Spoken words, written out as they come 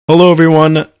Hello,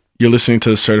 everyone. You're listening to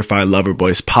the Certified Lover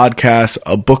Boys podcast,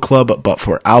 a book club, but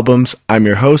for albums. I'm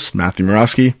your host, Matthew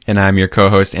Murawski. And I'm your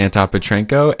co-host, Anton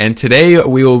Petrenko. And today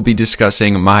we will be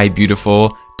discussing My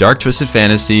Beautiful Dark Twisted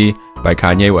Fantasy by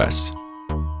Kanye West.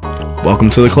 Welcome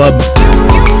to the club.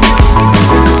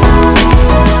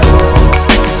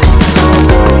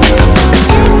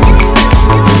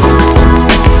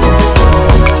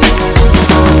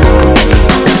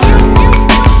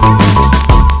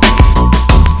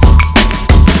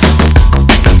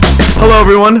 Hello,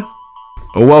 everyone.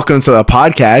 Welcome to the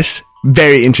podcast.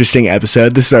 Very interesting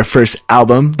episode. This is our first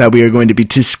album that we are going to be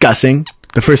discussing.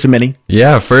 The first of many.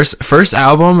 Yeah, first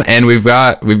album, and we've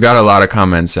got a lot of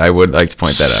comments. I would like to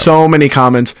point that out. So many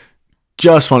comments.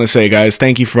 Just want to say, guys,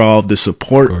 thank you for all of the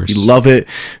support. We love it.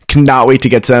 Cannot wait to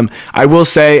get to them. I will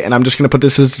say, and I'm just going to put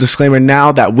this as a disclaimer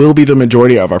now, that will be the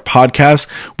majority of our podcast.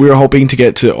 We are hoping to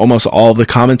get to almost all of the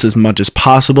comments as much as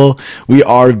possible. We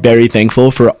are very thankful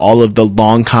for all of the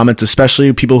long comments,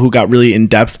 especially people who got really in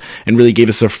depth and really gave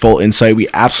us their full insight. We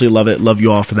absolutely love it. Love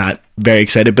you all for that. Very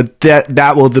excited. But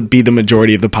that will be the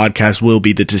majority of the podcast, will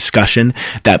be the discussion,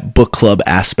 that book club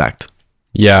aspect.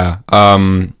 Yeah.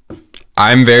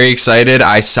 I'm very excited.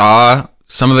 I saw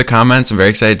some of the comments. I'm very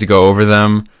excited to go over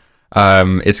them.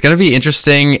 It's going to be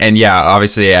interesting. And yeah,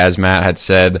 obviously, as Matt had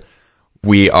said,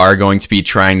 we are going to be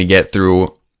trying to get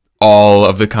through all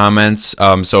of the comments.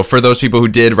 So for those people who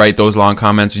did write those long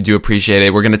comments, we do appreciate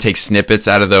it. We're going to take snippets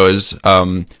out of those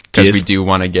because we do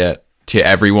want to get to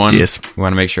everyone. Yes. We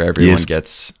want to make sure everyone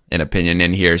gets an opinion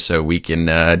in here so we can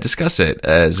discuss it,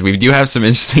 as we do have some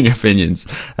interesting opinions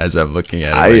as I'm looking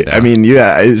at it right now. I mean,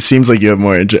 yeah, it seems like you have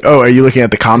more. Are you looking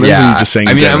at the comments? Yeah, or are you just saying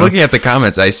I mean, I'm looking at the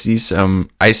comments. I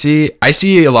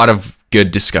see a lot of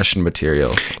good discussion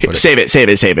material. Save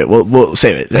it. We'll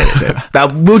save it.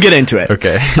 That we'll get into it.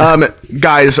 Okay.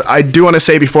 Guys, I do want to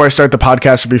say before I start the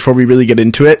podcast, or before we really get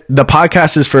into it, the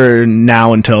podcast is for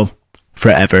now until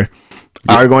forever.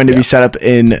 Are going to be set up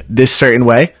in this certain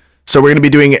way. So we're going to be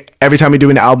doing, every time we do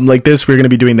an album like this, we're going to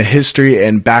be doing the history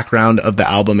and background of the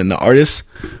album and the artist.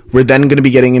 We're then going to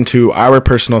be getting into our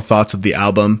personal thoughts of the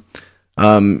album,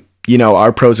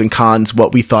 our pros and cons,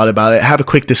 what we thought about it, have a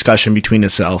quick discussion between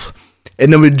itself.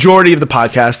 And the majority of the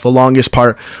podcast, the longest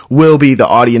part, will be the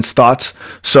audience thoughts.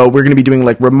 So we're going to be doing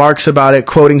like remarks about it,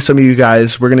 quoting some of you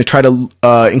guys. We're going to try to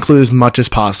include as much as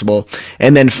possible.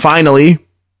 And then finally,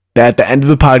 at the end of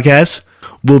the podcast,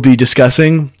 we'll be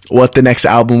discussing what the next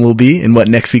album will be and what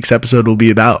next week's episode will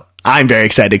be about. I'm very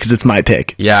excited because it's my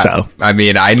pick. Yeah. So I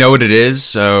mean, I know what it is,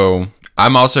 so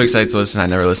I'm also excited to listen. I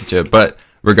never listened to it, but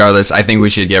regardless, I think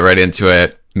we should get right into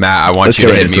it. Matt, I want you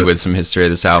to hit me with some history of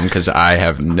this album because I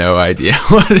have no idea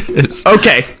what it is.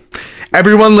 Okay.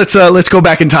 Everyone, let's go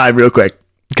back in time real quick.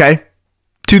 Okay?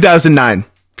 2009,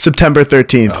 September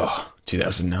 13th. Oh,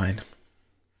 2009.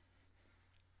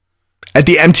 At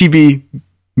the MTV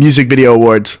Music Video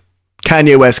Awards,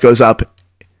 Kanye West goes up,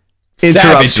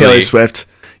 interrupts Taylor Swift.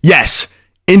 Yes,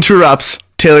 interrupts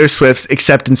Taylor Swift's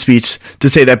acceptance speech to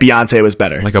say that Beyonce was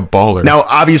better. Like a baller. Now,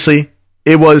 obviously,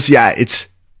 it's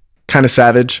kind of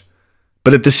savage,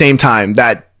 but at the same time,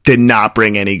 that did not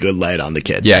bring any good light on the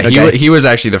kid. Yeah, okay? He was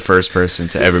actually the first person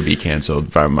to ever be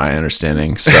canceled, from my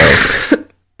understanding. So,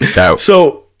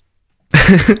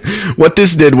 what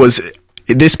this did was,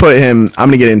 this put him, I'm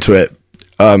going to get into it,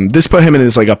 this put him in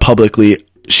as like a publicly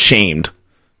shamed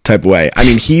type of way. I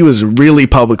mean, he was really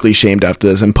publicly shamed after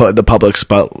this and put the public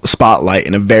spotlight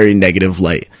in a very negative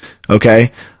light.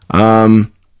 Okay.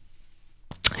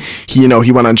 He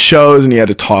went on shows and he had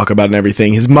to talk about it and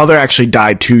everything. His mother actually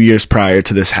died 2 years prior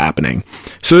to this happening.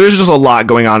 So there's just a lot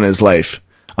going on in his life.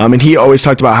 And he always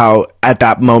talked about how at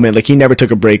that moment, like, he never took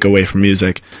a break away from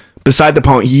music. Beside the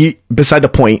point.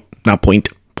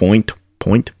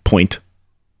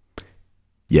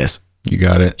 Yes. You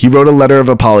got it. He wrote a letter of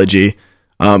apology,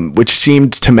 which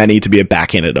seemed to many to be a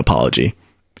backhanded apology.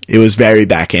 It was very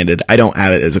backhanded. I don't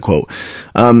have it as a quote.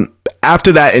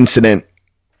 After that incident,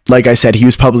 like I said, he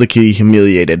was publicly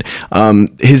humiliated.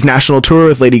 His national tour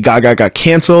with Lady Gaga got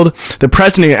canceled. The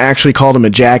president actually called him a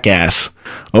jackass.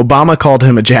 Obama called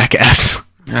him a jackass.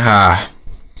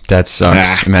 That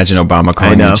sucks. Imagine Obama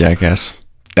calling him a jackass.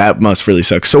 That must really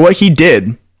suck. So what he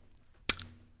did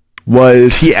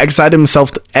was he exiled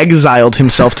himself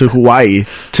to Hawaii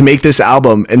to make this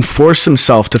album and force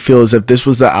himself to feel as if this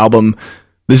was the album.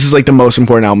 This is like the most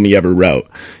important album he ever wrote.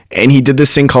 And he did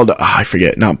this thing called, I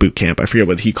forget, not boot camp. I forget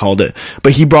what he called it.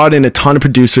 But he brought in a ton of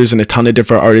producers and a ton of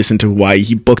different artists into Hawaii.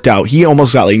 He booked out. He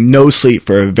almost got like no sleep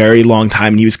for a very long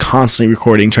time. And he was constantly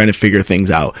recording, trying to figure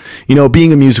things out.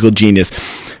 Being a musical genius.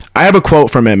 I have a quote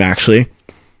from him, actually.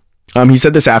 He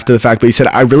said this after the fact, but he said,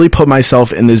 I really put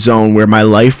myself in the zone where my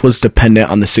life was dependent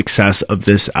on the success of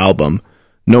this album.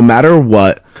 No matter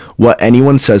what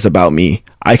anyone says about me,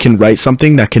 I can write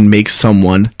something that can make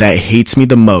someone that hates me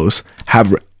the most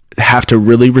have to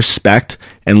really respect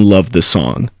and love the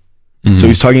song. Mm-hmm. So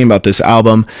he's talking about this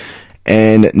album,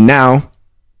 and now,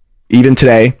 even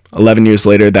today, 11 years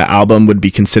later, that album would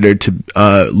be considered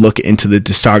to look into the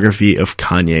discography of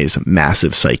Kanye's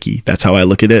massive psyche. That's how I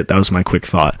look at it. That was my quick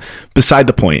thought. Beside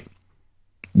the point,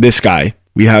 this guy,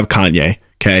 we have Kanye,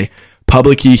 okay?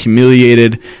 Publicly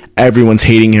humiliated. Everyone's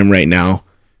hating him right now.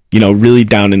 You know, really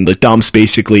down in the dumps,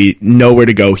 basically. Nowhere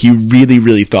to go. He really,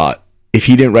 really thought if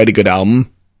he didn't write a good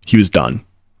album, he was done.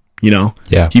 You know?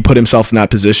 Yeah. He put himself in that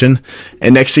position.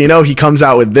 And next thing you know, he comes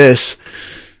out with this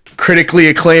critically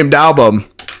acclaimed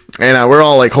album, and we're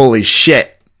all like, holy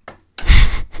shit.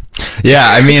 Yeah,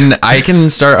 I mean, I can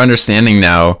start understanding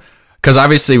now, because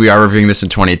obviously we are reviewing this in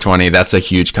 2020. That's a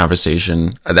huge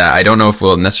conversation that I don't know if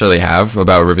we'll necessarily have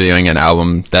about reviewing an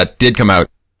album that did come out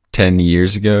 10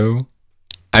 years ago.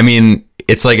 I mean,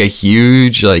 it's like a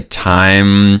huge like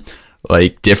time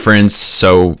like difference.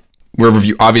 So we're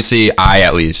obviously, I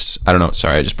don't know,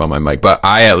 sorry, I just bumped my mic, but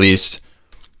I at least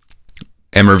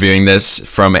am reviewing this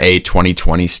from a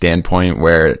 2020 standpoint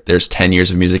where there's 10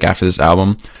 years of music after this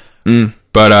album.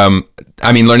 But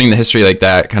I mean, learning the history like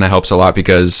that kind of helps a lot,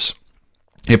 because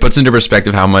it puts into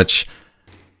perspective how much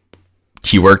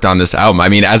he worked on this album. I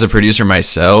mean, as a producer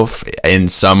myself, in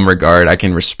some regard, I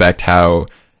can respect how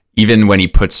even when he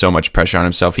puts so much pressure on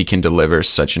himself, he can deliver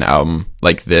such an album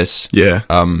like this. Yeah.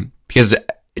 Because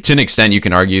to an extent, you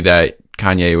can argue that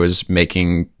Kanye was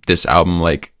making this album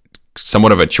like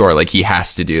somewhat of a chore. Like, he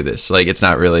has to do this. Like, it's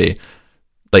not really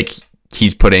like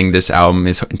he's putting this album,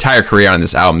 his entire career on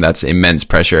this album. That's immense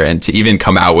pressure. And to even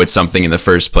come out with something in the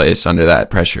first place under that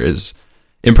pressure is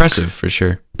impressive for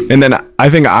sure. And then I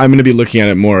think I'm going to be looking at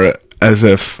it more as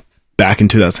if back in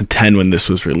 2010 when this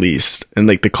was released and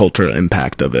like the cultural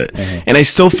impact of it. Mm-hmm. And I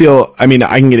still feel, I mean,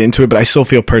 I can get into it, but I still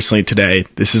feel personally today,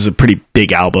 this is a pretty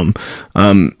big album.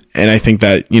 And I think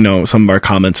that, you know, some of our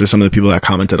comments or some of the people that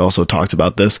commented also talked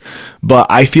about this, but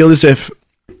I feel as if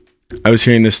I was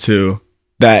hearing this too,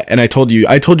 that, and I told you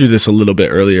this a little bit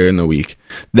earlier in the week,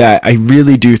 that I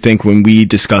really do think when we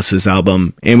discuss this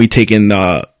album and we take in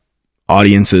the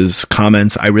audience's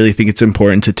comments, I really think it's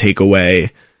important to take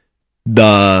away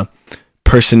the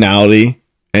personality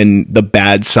and the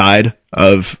bad side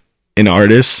of an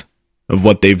artist, of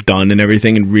what they've done and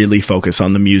everything, and really focus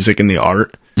on the music and the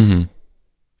art. Mm-hmm.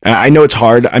 I know it's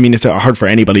hard. I mean, it's hard for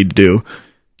anybody to do,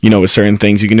 you know, with certain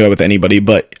things. You can do it with anybody,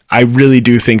 but I really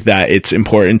do think that it's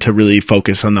important to really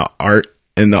focus on the art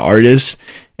and the artist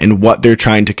and what they're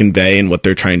trying to convey and what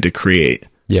they're trying to create.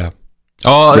 Yeah.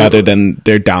 Rather than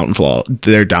their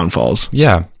downfalls.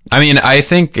 Yeah. I mean, I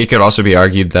think it could also be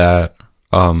argued that,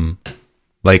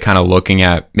 like, kind of looking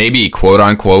at maybe quote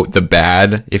unquote the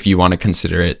bad, if you want to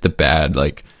consider it the bad,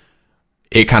 like,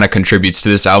 it kind of contributes to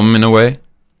this album in a way,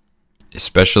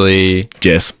 especially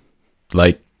just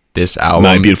like this album,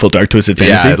 My Beautiful Dark Twisted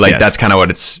Fantasy. Yeah, like that's kind of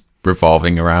what it's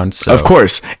revolving around. So of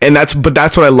course, and that's what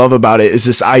I love about it is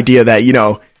this idea that, you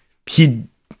know, he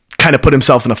kind of put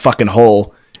himself in a fucking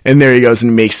hole. And there he goes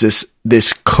and makes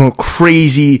this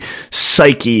crazy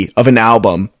psyche of an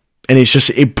album. And it's just,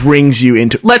 it brings you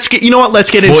into, let's get into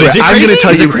it. I'm going to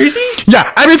tell you. Crazy?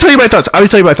 Yeah, I'm going to tell you my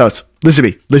thoughts. Listen to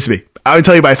me. I'm going to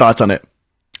tell you my thoughts on it.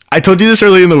 I told you this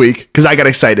earlier in the week because I got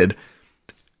excited.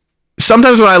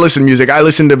 Sometimes when I listen to music, I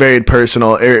listen to very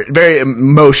personal or very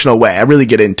emotional way. I really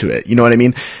get into it. You know what I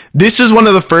mean? This is one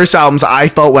of the first albums I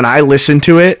felt when I listened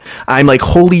to it. I'm like,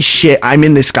 holy shit, I'm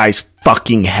in this guy's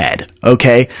fucking head.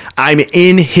 Okay. I'm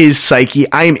in his psyche.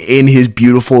 I'm in his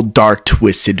beautiful, dark,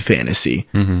 twisted fantasy.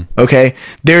 Mm-hmm. Okay.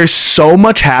 There's so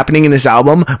much happening in this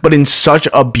album, but in such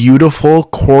a beautiful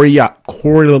choreographed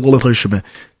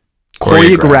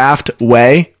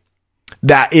way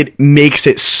that it makes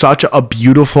it such a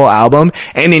beautiful album.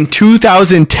 And in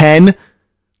 2010,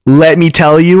 let me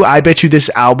tell you, I bet you this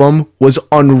album was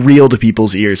unreal to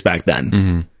people's ears back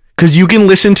then. Because you can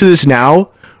listen to this now,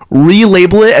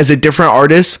 relabel it as a different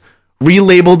artist,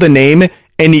 relabel the name,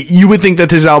 and you would think that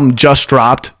this album just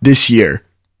dropped this year.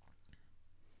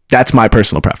 That's my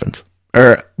personal preference.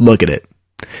 Or look at it.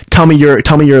 Tell me your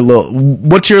little,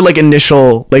 what's your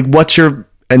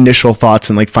initial thoughts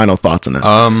and final thoughts on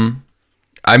it?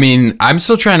 I mean, I'm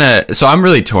still trying to, so I'm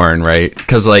really torn, right?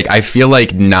 Because I feel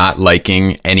like not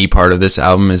liking any part of this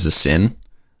album is a sin.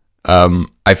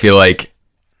 I feel like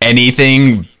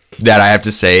anything that I have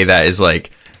to say that is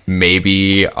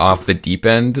maybe off the deep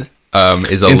end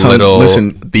is a Anton, little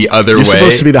listen, the other You're way.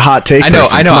 supposed to be the hot take. I know,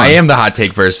 person. I know. Come on. I am the hot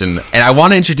take person, and I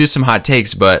want to introduce some hot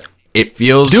takes, but it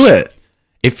feels Do it.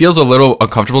 It feels a little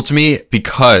uncomfortable to me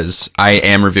because I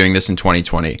am reviewing this in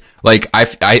 2020. Like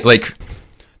I like.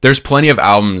 There's plenty of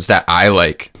albums that I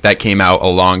like that came out a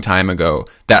long time ago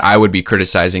that I would be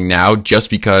criticizing now just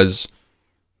because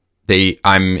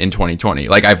I'm in 2020.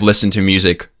 Like I've listened to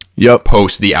music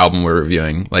post the album we're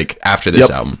reviewing, like after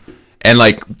this album. And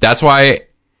like that's why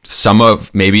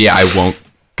maybe I won't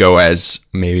go as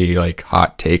maybe like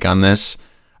hot take on this.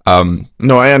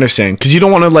 No, I understand, because you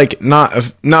don't want to like not.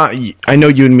 I know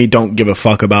you and me don't give a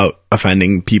fuck about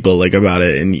offending people like about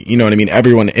it, and you know what I mean.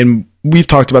 Everyone, and we've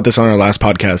talked about this on our last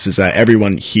podcast, is that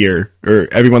everyone here or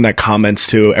everyone that comments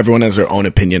to, everyone has their own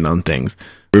opinion on things.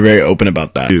 We're very open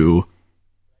about that. To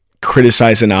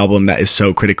criticize an album that is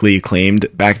so critically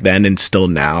acclaimed back then and still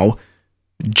now,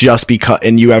 just because,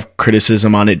 and you have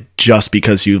criticism on it just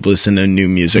because you've listened to new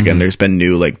music and there's been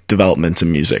new like developments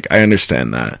in music. I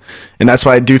understand that. And that's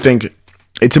why I do think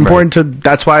it's important to,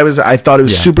 that's why I thought it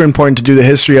was super important to do the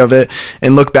history of it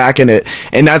and look back in it.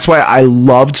 And that's why I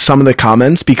loved some of the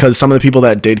comments, because some of the people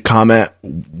that did comment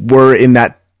were in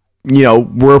that, you know,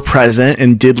 were present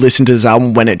and did listen to this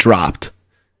album when it dropped.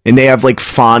 And they have like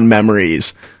fond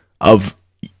memories of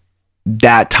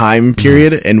that time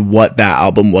period and what that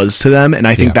album was to them. And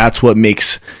I think that's what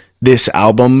makes this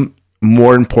album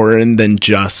more important than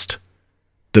just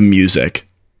the music.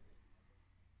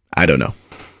 I don't know.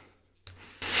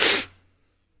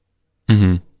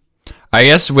 I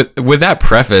guess with that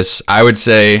preface, I would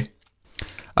say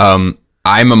I'm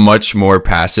a much more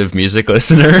passive music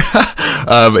listener,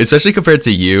 especially compared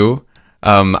to you.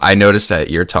 I noticed that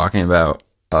you're talking about,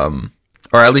 or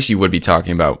at least you would be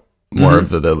talking about more of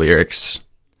the lyrics.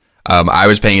 I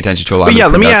was paying attention to a lot of the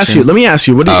let me ask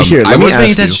you, what did you hear? I was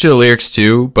paying attention to the lyrics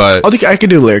too, but I could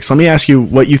do lyrics. Let me ask you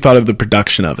what you thought of the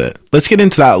production of it. Let's get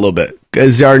into that a little bit.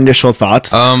 Is our initial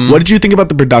thoughts? What did you think about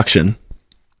the production?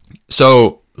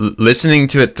 So listening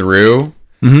to it through,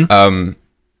 the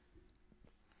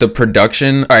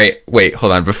production. All right, wait,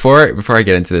 hold on. Before I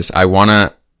get into this, I want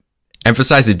to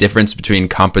emphasize the difference between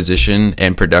composition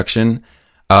and production.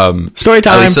 Story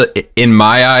time. At least in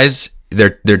my eyes, they're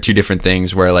two different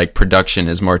things, where like production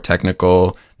is more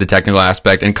technical, the technical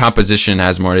aspect, and composition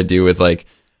has more to do with like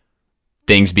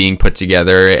things being put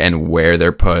together and where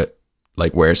they're put,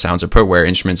 like where sounds are put, where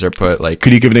instruments are put. Like,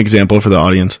 could you give an example for the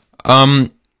audience?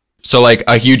 So like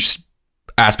a huge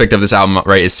aspect of this album,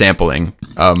 right, is sampling.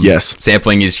 Yes.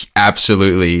 Sampling is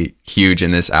absolutely huge in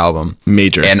this album.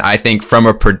 Major. And I think from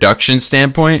a production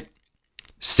standpoint,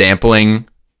 sampling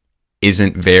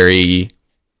isn't very,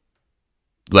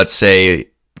 let's say,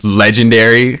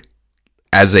 legendary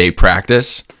as a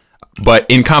practice, but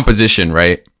in composition,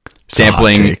 right?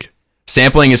 Sampling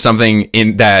is something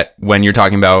in that when you're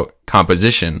talking about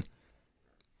composition,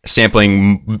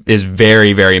 sampling is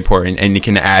very, very important, and it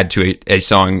can add to a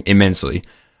song immensely.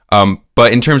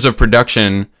 But in terms of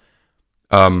production,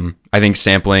 I think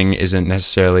sampling isn't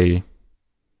necessarily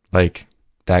like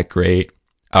that great.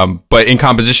 But in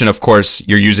composition, of course,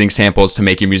 you're using samples to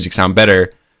make your music sound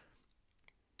better.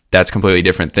 That's a completely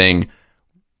different thing.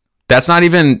 That's not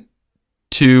even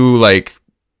to like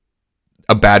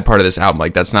a bad part of this album.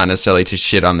 Like that's not necessarily to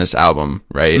shit on this album,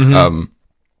 right?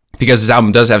 Because this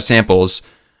album does have samples.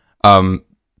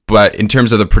 But in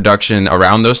terms of the production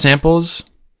around those samples,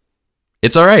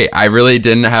 it's all right. I really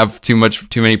didn't have too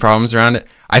many problems around it.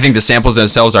 I think the samples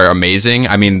themselves are amazing.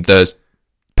 I mean, the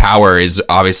Power is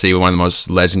obviously one of the most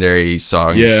legendary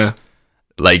songs. Yeah.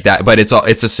 Like that, but it's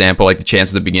a sample, like the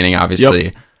Chance at the beginning, obviously.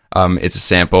 Yep. It's a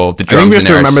sample. The drums. I think we have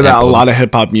to remember that a lot of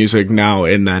hip hop music now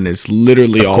and then is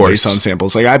literally all based on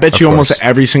samples. Like I bet you almost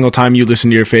every single time you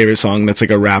listen to your favorite song that's like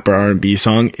a rap or R&B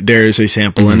song, there is a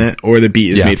sample in it, or the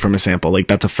beat is made from a sample. Like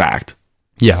that's a fact.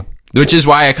 Yeah. Which is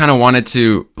why I kind of wanted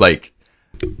to like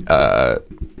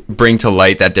bring to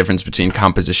light that difference between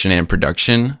composition and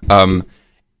production.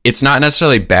 It's not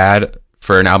necessarily bad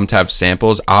for an album to have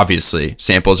samples. Obviously,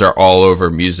 samples are all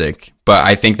over music, but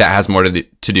I think that has more to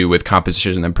do with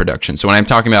composition than production. So when I'm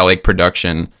talking about like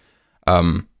production,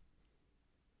 I'm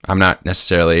not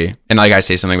necessarily, and like I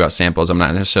say something about samples, I'm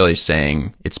not necessarily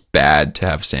saying it's bad to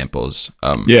have samples.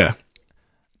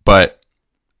 But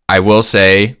I will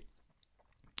say,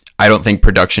 I don't think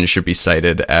production should be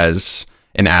cited as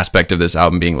an aspect of this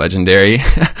album being legendary,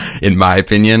 in my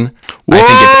opinion.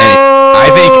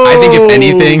 I think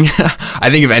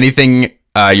if anything,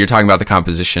 you're talking about the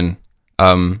composition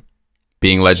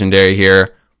being legendary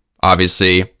here.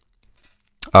 Obviously,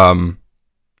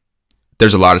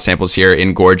 there's a lot of samples here.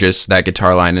 In Gorgeous, that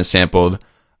guitar line is sampled.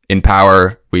 In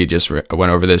Power, we just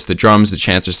went over this. The drums, the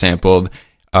chants are sampled.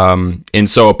 In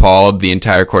So Appalled, the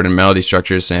entire chord and melody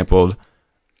structure is sampled.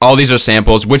 All these are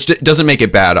samples, which doesn't make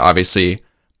it bad, obviously.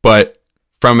 But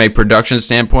from a production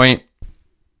standpoint,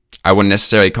 I wouldn't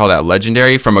necessarily call that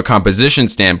legendary. From a composition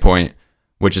standpoint,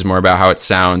 which is more about how it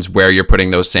sounds, where you're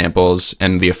putting those samples,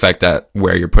 and the effect that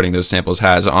where you're putting those samples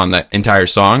has on the entire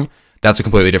song, that's a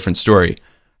completely different story.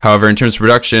 However, in terms of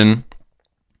production,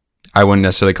 I wouldn't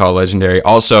necessarily call it legendary.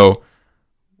 Also,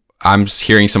 I'm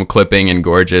hearing some clipping in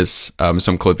Gorgeous,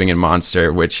 some clipping in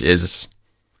Monster, which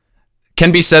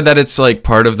can be said that it's like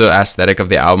part of the aesthetic of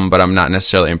the album, but I'm not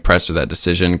necessarily impressed with that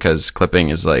decision because clipping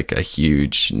is like a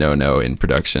huge no-no in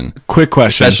production. Quick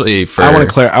question. Especially for... I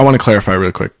want to clarify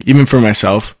really quick, even for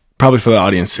myself, probably for the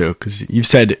audience too, because you've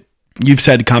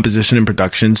said composition and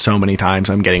production so many times,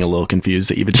 I'm getting a little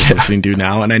confused, even just listening to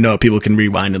now, and I know people can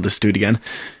rewind and listen to it again.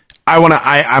 I'm going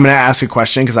to ask a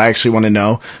question because I actually want to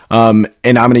know, and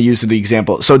I'm going to use the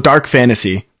example. So Dark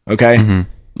Fantasy, okay? Mm-hmm.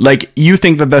 Like, you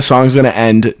think that the song's going to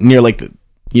end near, like,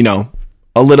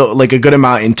 a little, like, a good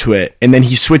amount into it, and then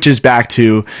he switches back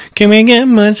to, can we get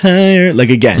much higher? Like,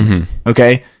 again,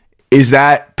 okay? Is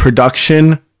that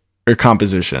production or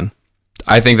composition?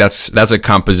 I think that's a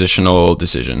compositional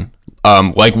decision.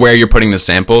 Like, where you're putting the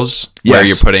samples, where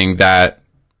you're putting that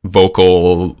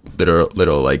vocal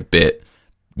little like, bit,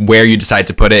 where you decide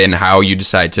to put it, and how you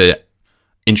decide to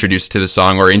introduce it to the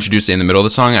song or introduce it in the middle of the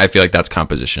song, I feel like that's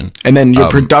composition. And then your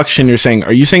production,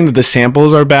 are you saying that the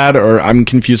samples are bad, or I'm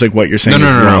confused like what you're saying?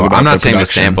 No. I'm not saying the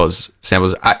samples.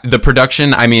 The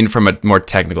production, I mean, from a more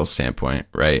technical standpoint,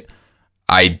 right?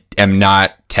 I am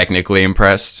not technically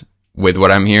impressed with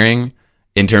what I'm hearing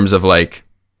in terms of like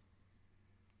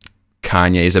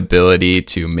Kanye's ability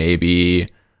to maybe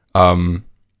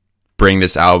bring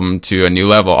this album to a new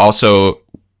level. Also,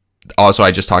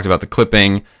 I just talked about the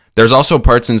clipping. There's also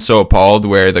parts in So Appalled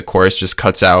where the chorus just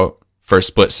cuts out for a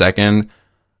split second.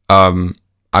 I'm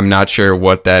not sure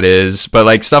what that is, but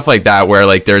like stuff like that where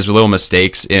like there's little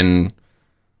mistakes in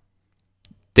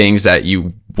things that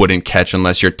you wouldn't catch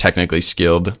unless you're technically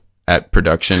skilled at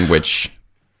production, which...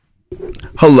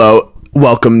 Hello,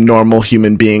 welcome normal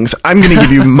human beings. I'm going to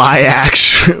give you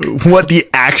what the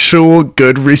actual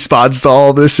good response to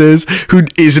all this is, who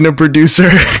isn't a producer.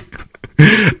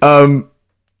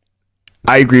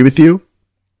 I agree with you,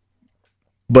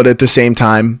 but at the same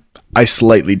time, I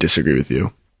slightly disagree with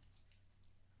you.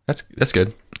 That's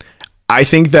good. I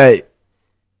think that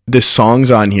the songs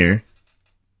on here,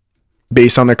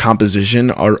 based on their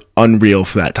composition, are unreal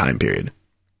for that time period,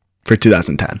 for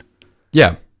 2010.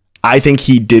 Yeah. I think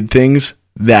he did things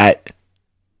that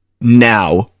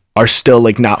now are still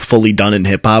like not fully done in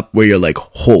hip hop, where you're like,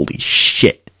 holy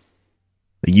shit.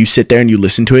 You sit there and you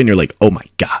listen to it and you're like, oh my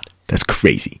God, that's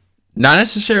crazy. Not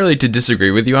necessarily to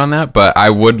disagree with you on that, but I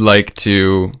would like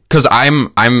to, because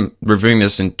I'm reviewing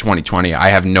this in 2020. I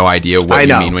have no idea what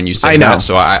you mean when you say that.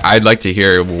 So I'd like to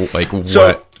hear like what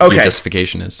your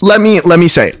justification is. Let me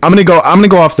say, I'm gonna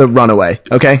go off the Runaway.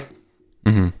 Okay.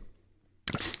 Mm-hmm.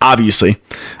 Obviously,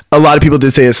 a lot of people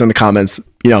did say this in the comments.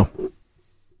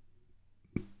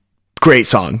 Great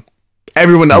song. A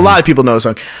lot of people know the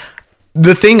song.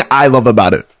 The thing I love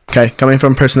about it, okay, coming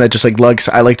from a person that just like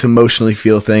I like to emotionally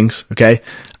feel things, okay?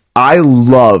 I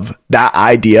love that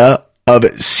idea of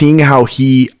seeing how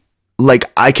he, like,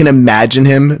 I can imagine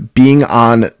him being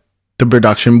on the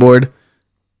production board,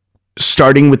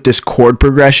 starting with this chord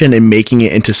progression and making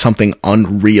it into something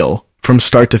unreal from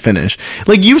start to finish.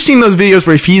 Like, you've seen those videos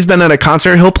where if he's been at a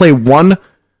concert, he'll play one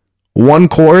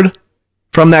chord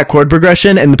from that chord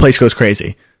progression and the place goes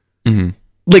crazy. Mm-hmm.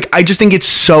 Like, I just think it's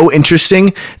so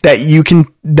interesting that you can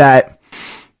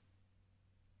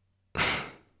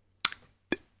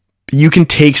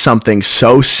take something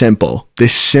so simple,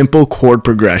 this simple chord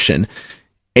progression,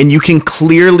 and you can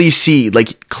clearly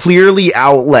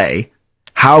outlay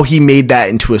how he made that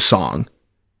into a song,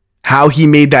 how he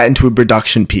made that into a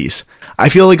production piece. I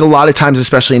feel like a lot of times,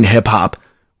 especially in hip hop,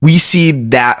 we see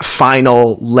that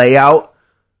final layout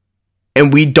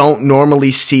and we don't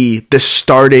normally see the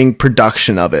starting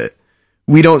production of it.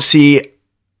 We don't see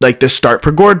like the start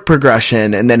chord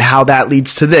progression and then how that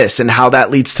leads to this and how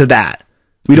that leads to that.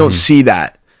 We don't see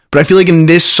that. But I feel like in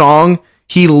this song,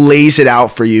 he lays it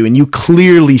out for you and you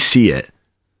clearly see it.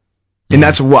 And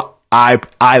that's what I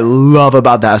love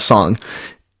about that song.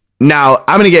 Now,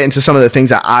 I'm going to get into some of the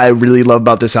things that I really love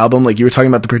about this album. Like you were talking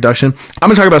about the production. I'm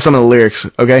going to talk about some of the lyrics,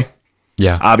 okay?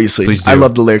 Yeah. Obviously. I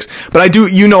love the lyrics. But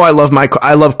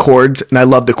I love chords and I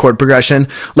love the chord progression.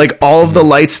 Like all of the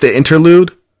lights, the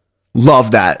interlude, love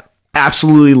that.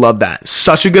 Absolutely love that.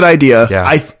 Such a good idea. Yeah.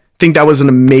 I think that was an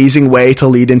amazing way to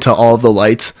lead into All of the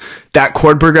Lights. That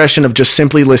chord progression of just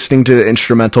simply listening to the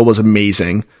instrumental was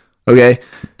amazing. Okay.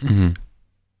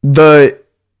 The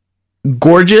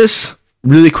Gorgeous,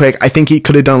 really quick, I think he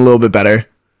could have done a little bit better.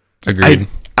 Agreed.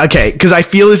 Okay, because I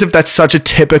feel as if that's such a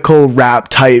typical rap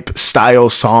type style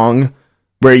song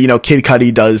where, you know, Kid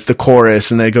Cudi does the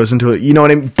chorus and then it goes into it, you know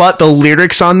what I mean? But the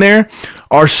lyrics on there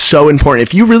are so important.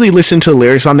 If you really listen to the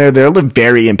lyrics on there, they're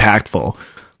very impactful.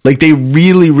 Like, they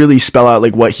really, really spell out,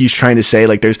 like, what he's trying to say.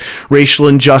 Like, there's racial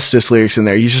injustice lyrics in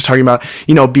there. He's just talking about,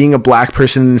 you know, being a black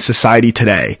person in society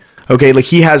today. Okay, like,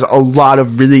 he has a lot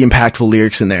of really impactful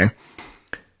lyrics in there.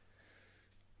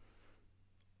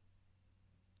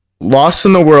 Lost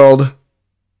in the World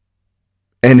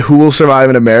and Who Will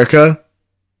Survive in America,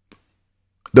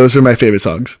 those are my favorite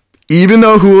songs. Even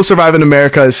though Who Will Survive in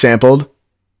America is sampled,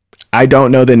 I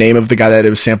don't know the name of the guy that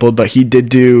it was sampled, but he did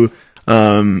do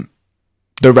The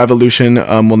Revolution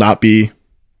will not be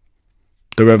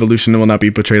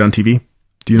portrayed on TV.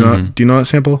 Do you know that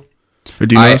sample? Or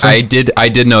do you know I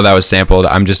did know that was sampled.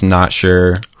 I'm just not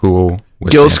sure who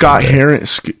was Gil Scott Heron.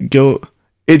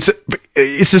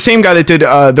 It's the same guy that did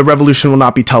The Revolution Will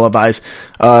Not Be Televised.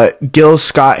 Gil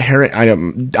Scott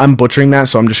Heron. I'm butchering that,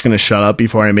 so I'm just gonna shut up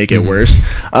before I make it worse.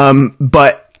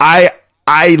 But I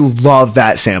love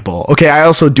that sample. Okay, I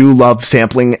also do love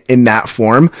sampling in that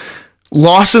form.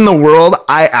 Lost in the World,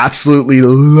 I absolutely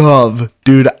love,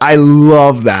 dude. I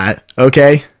love that.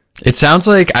 Okay. It sounds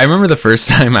like, I remember the first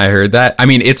time I heard that. I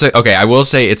mean, I will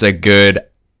say it's a good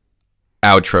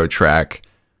outro track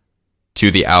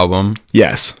to the album.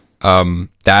 Yes.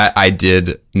 That I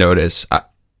did notice.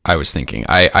 I was thinking,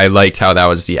 I liked how that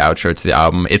was the outro to the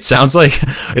album. It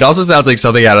also sounds like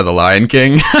something out of The Lion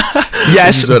King.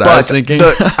 Yes, what I was thinking.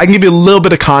 I can give you a little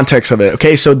bit of context of it.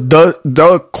 Okay, so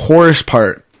the chorus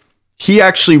part, he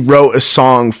actually wrote a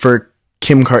song for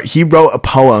he wrote a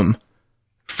poem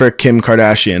for Kim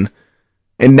Kardashian,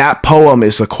 and that poem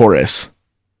is the chorus.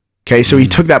 Okay, so he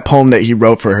took that poem that he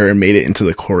wrote for her and made it into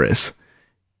the chorus.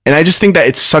 And I just think that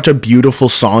it's such a beautiful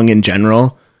song in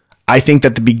general. I think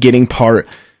that the beginning part,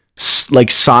 like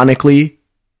sonically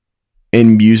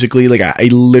and musically, like I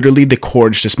literally, the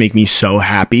chords just make me so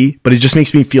happy, but it just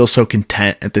makes me feel so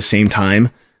content at the same time.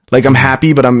 Like, I'm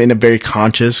happy, but I'm in a very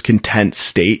conscious, content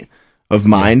state of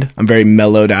mind. I'm very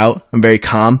mellowed out. I'm very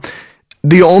calm.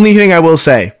 The only thing I will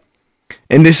say,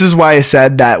 and this is why I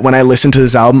said that when I listen to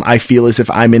this album, I feel as if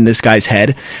I'm in this guy's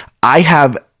head.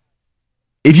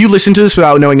 If you listen to this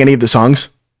without knowing any of the songs,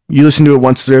 you listen to it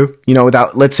once through, you know,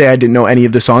 let's say I didn't know any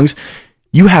of the songs,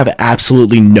 you have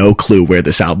absolutely no clue where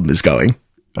this album is going.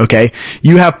 Okay.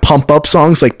 You have pump up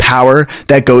songs like Power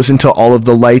that goes into All of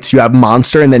the Lights. You have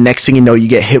Monster. And the next thing you know, you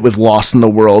get hit with Lost in the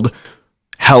World,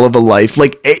 Hell of a Life.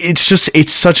 Like, it's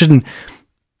such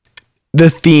the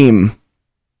theme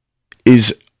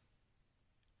is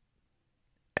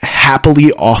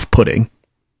happily off-putting.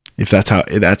 If that's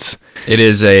it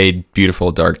is a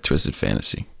beautiful, dark, twisted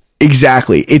fantasy.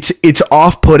 Exactly. It's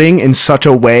off-putting in such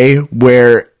a way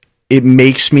where it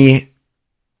makes me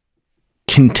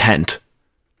content.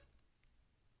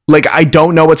 Like, I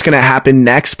don't know what's going to happen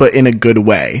next, but in a good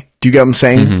way. Do you get what I'm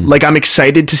saying? Mm-hmm. Like, I'm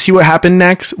excited to see what's going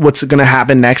to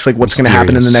happen next, like what's going to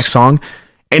happen in the next song.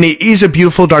 And it is a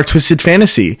beautiful, dark, twisted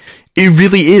fantasy. It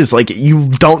really is. Like, you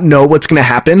don't know what's going to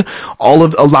happen. A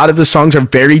lot of the songs are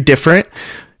very different.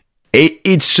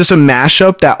 It's just a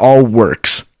mashup that all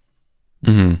works.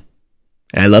 Mm-hmm.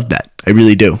 And I love that. I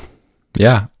really do.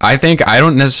 Yeah. I think I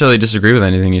don't necessarily disagree with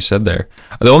anything you said there.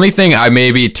 The only thing I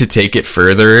maybe to take it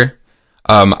further,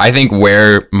 I think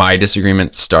where my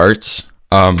disagreement starts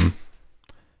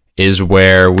is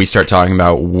where we start talking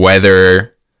about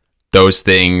whether those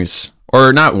things,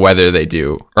 or not whether they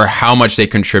do, or how much they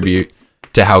contribute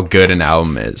to how good an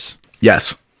album is.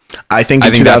 Yes. I think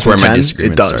that's where my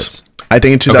disagreement starts. I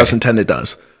think in 2010 It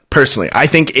does. Personally, I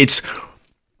think it's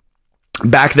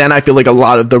back then. I feel like a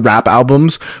lot of the rap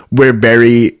albums were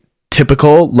very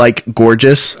typical, like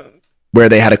Gorgeous, where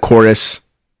they had a chorus.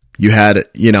 You had,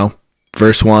 you know,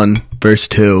 verse 1, verse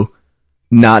 2,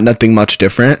 nothing much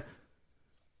different.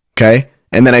 Okay.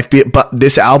 And then but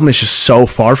this album is just so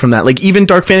far from that. Like, even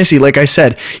Dark Fantasy, like I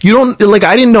said, I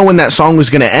didn't know when that song was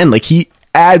going to end. Like, he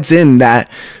adds in that,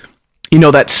 you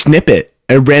know, that snippet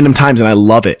at random times, and I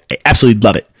love it. I absolutely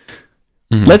love it.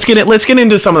 Mm-hmm. Let's get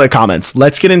into some of the comments.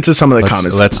 Let's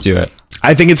do it.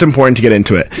 I think it's important to get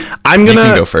into it. You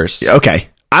can go first. Okay.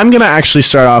 I'm going to actually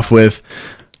start off with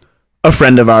a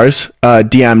friend of ours,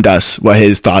 DM'd us what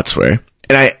his thoughts were.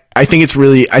 And I think it's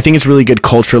really good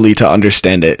culturally to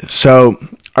understand it. So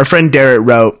our friend Derek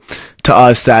wrote to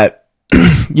us that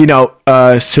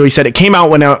So he said it came out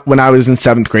when I was in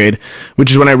 7th grade,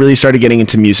 which is when I really started getting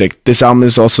into music. This album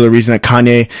is also the reason that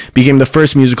Kanye became the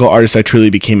first musical artist I truly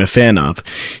became a fan of.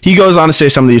 He goes on to say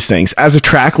some of these things. As a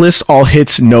track list, all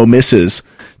hits, no misses.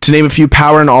 To name a few,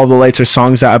 Power and All the Lights are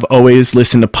songs that I've always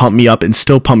listened to pump me up and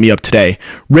still pump me up today.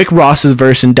 Rick Ross's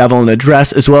verse in Devil in a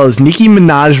Dress, as well as Nicki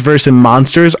Minaj's verse in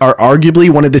Monsters, are arguably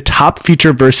one of the top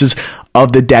feature verses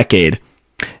of the decade.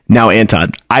 Now,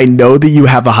 Anton, I know that you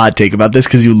have a hot take about this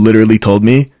because you literally told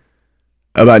me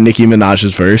about Nicki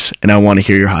Minaj's verse, and I want to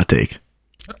hear your hot take.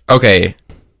 Okay.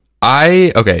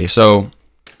 So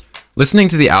listening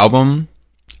to the album,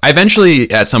 I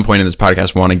eventually, at some point in this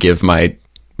podcast, want to give my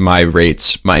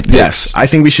rates, my picks. Yes, I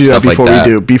think we should do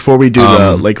that before we do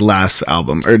the last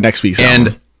album or next week's album.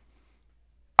 And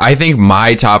I think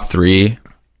my top 3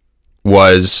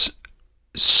 was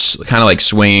kind of like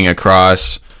swinging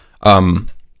across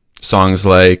songs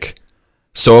like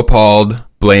So Appalled,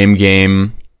 Blame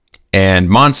Game, and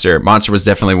Monster. Monster was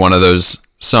definitely one of those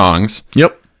songs.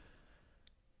 Yep.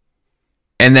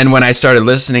 And then when I started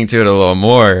listening to it a little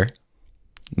more,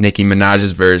 Nicki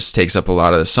Minaj's verse takes up a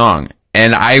lot of the song.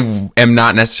 And I am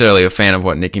not necessarily a fan of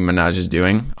what Nicki Minaj is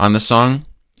doing on the song.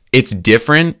 It's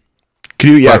different.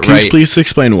 Can you please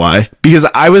explain why? Because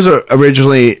I was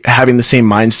originally having the same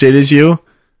mind state as you,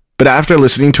 but after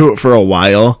listening to it for a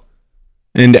while,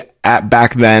 and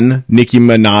back then, Nicki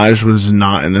Minaj was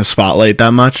not in the spotlight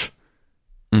that much.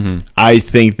 Mm-hmm. I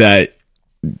think that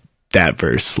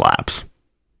verse slaps.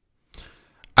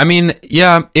 I mean,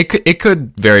 yeah, it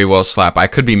could very well slap. I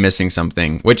could be missing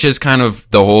something, which is kind of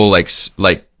the whole like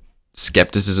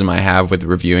skepticism I have with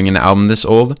reviewing an album this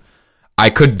old. I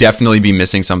could definitely be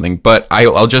missing something, but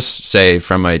I'll just say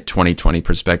from a 2020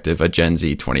 perspective, a Gen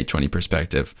Z 2020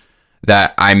 perspective,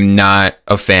 that I'm not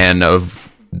a fan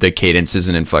of the cadences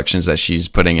and inflections that she's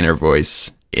putting in her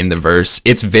voice in the verse.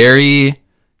 It's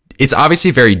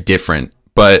obviously very different,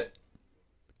 but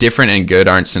different and good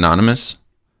aren't synonymous.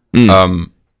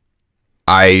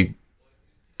 I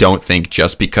don't think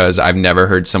just because I've never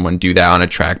heard someone do that on a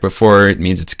track before, it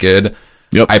means it's good.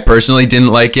 Yep. I personally didn't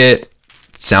like it.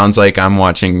 It sounds like I'm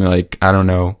watching, like, I don't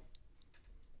know,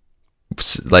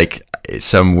 like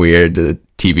some weird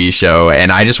TV show,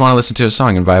 and I just want to listen to a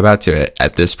song and vibe out to it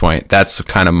at this point. That's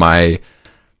kind of my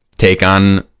take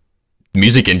on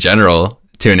music in general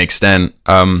to an extent.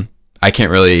 I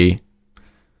can't really,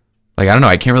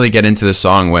 I can't really get into the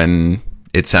song when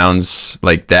it sounds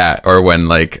like that, or when,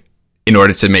 like, in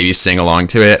order to maybe sing along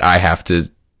to it, I have to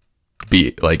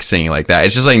be like singing like that.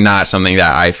 It's just like not something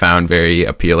that I found very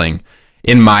appealing,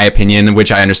 in my opinion,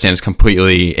 which I understand is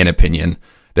completely an opinion.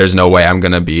 There's no way I'm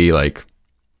going to be like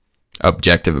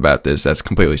objective about this. That's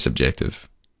completely subjective.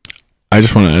 I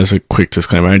just want to, as a quick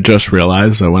disclaimer, I just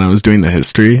realized that when I was doing the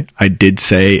history, I did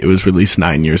say it was released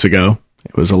 9 years ago.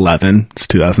 It was 11. It's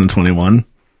 2021.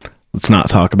 Let's not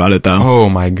talk about it, though. Oh,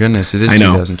 my goodness. It is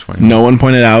 2020. No one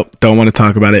pointed out. Don't want to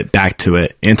talk about it. Back to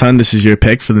it. Anton, this is your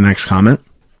pick for the next comment.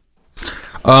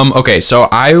 Okay, so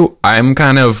I'm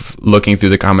kind of looking through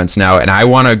the comments now, and I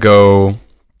want to go...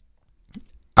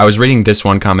 I was reading this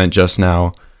one comment just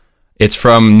now. It's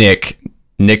from Nick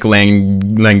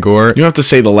Langor. You don't have to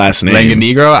say the last name.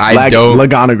 Langanegro?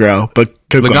 Laganagro, but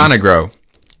Laganagro.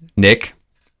 Nick,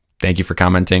 thank you for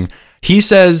commenting. He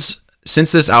says...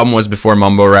 Since this album was before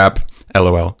mumble rap,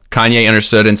 LOL, Kanye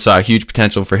understood and saw huge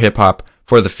potential for hip-hop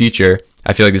for the future.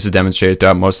 I feel like this is demonstrated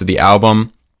throughout most of the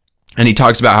album. And he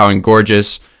talks about how in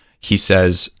Gorgeous, he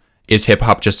says, is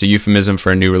hip-hop just a euphemism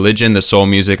for a new religion, the soul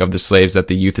music of the slaves that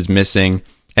the youth is missing?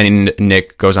 And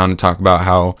Nick goes on to talk about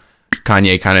how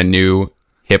Kanye kind of knew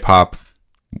hip-hop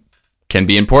can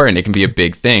be important. It can be a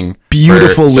big thing.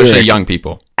 Beautiful for especially lyric. Young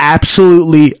people.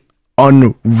 Absolutely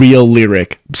unreal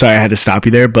lyric. Sorry, I had to stop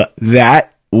you there, but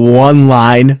that one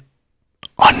line,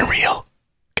 unreal.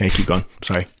 Okay, keep going.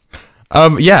 Sorry.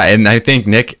 Yeah, and I think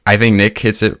Nick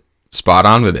hits it spot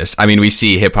on with this. I mean, we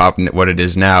see hip hop what it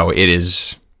is now. It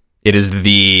is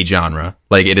the genre.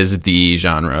 Like, it is the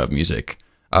genre of music.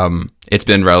 It's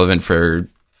been relevant for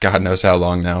God knows how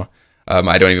long now.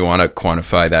 I don't even want to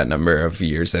quantify that number of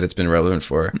years that it's been relevant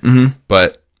for. Mm-hmm.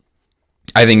 But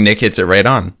I think Nick hits it right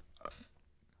on.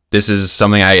 This is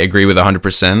something I agree with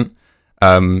 100%.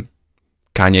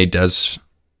 Kanye does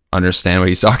understand what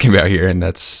he's talking about here, and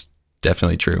that's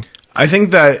definitely true. I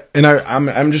think that, and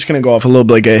I'm just going to go off a little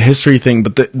bit like a history thing,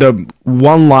 but the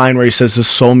one line where he says the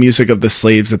soul music of the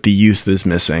slaves that the youth is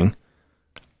missing.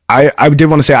 I did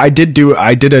want to say I did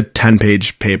a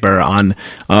 10-page paper on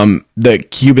the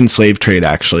Cuban slave trade,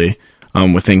 actually,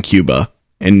 within Cuba,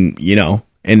 and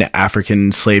and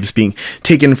African slaves being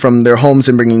taken from their homes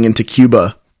and bringing into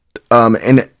Cuba.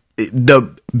 And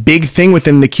the big thing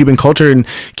within the Cuban culture and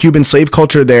Cuban slave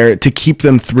culture there to keep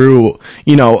them through,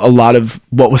 you know, a lot of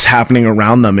what was happening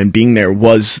around them and being there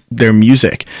was their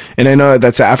music. And I know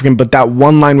that's African, but that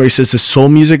one line where he says the soul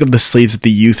music of the slaves that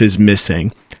the youth is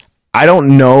missing. I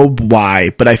don't know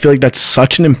why, but I feel like that's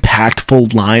such an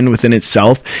impactful line within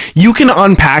itself. You can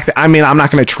unpack, I mean, I'm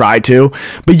not going to try to,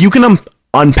 but you can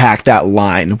unpack that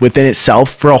line within itself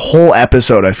for a whole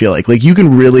episode. I feel like you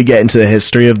can really get into the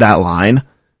history of that line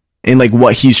and like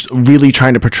what he's really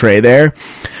trying to portray there.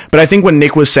 But I think what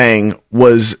Nick was saying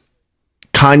was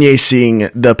Kanye seeing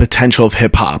the potential of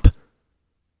hip hop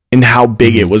and how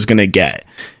big it was going to get.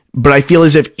 But I feel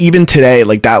as if even today,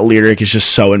 like that lyric is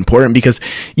just so important because,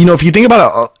 you know, if you think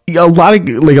about it, a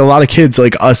lot of kids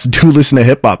like us do listen to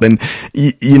hip hop, and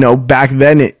you know, back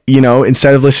then, you know,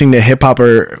 instead of listening to hip hop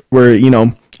or you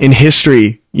know, in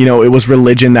history, you know, it was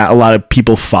religion that a lot of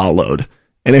people followed.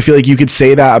 And I feel like you could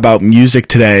say that about music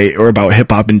today or about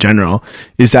hip hop in general,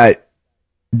 is that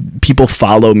people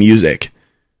follow music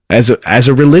as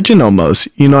a religion almost.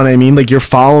 You know what I mean? Like you're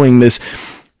following this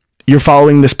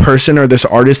person or this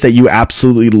artist that you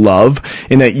absolutely love,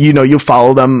 and that, you know, you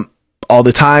follow them all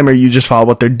the time, or you just follow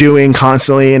what they're doing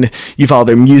constantly, and you follow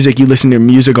their music, you listen to their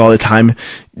music all the time.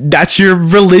 That's your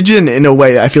religion in a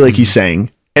way, I feel like he's saying.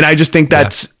 And I just think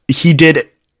he did.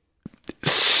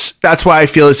 That's why I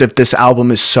feel as if this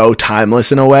album is so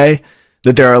timeless in a way,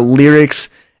 that there are lyrics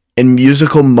and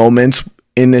musical moments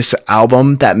in this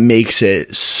album that makes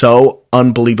it so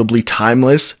unbelievably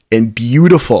timeless and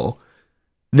beautiful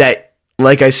that,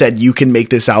 like I said, you can make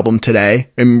this album today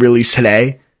and release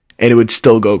today and it would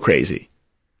still go crazy.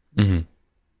 Mm-hmm.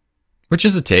 Which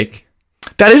is a take.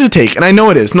 That is a take. And I know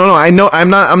it is. No, I know. I'm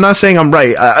not saying I'm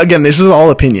right. Again, this is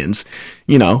all opinions,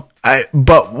 you know.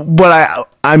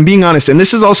 I'm being honest, and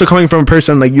this is also coming from a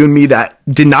person like you and me that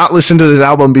did not listen to this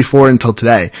album before until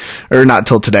today, or not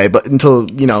till today, but until,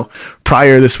 you know,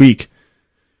 prior this week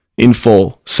in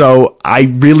full. So I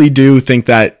really do think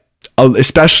that,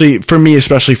 especially for me,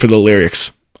 especially for the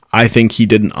lyrics, I think he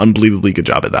did an unbelievably good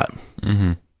job at that.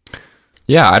 Mm-hmm.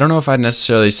 Yeah, I don't know if I'd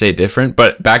necessarily say different,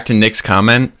 but back to Nick's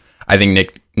comment, I think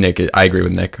Nick, I agree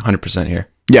with Nick 100% here.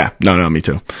 Yeah, no, me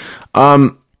too.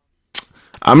 I'm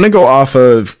going to go off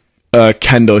of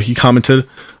Kendall. He commented,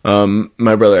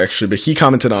 my brother actually, but he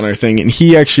commented on our thing, and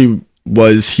he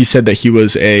said that he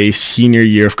was a senior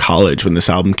year of college when this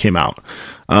album came out.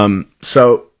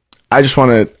 So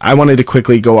I wanted to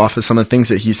quickly go off of some of the things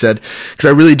that he said, because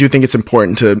I really do think it's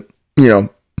important to, you know,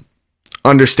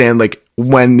 understand like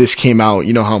when this came out,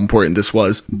 you know, how important this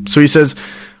was. So he says,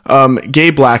 as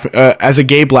a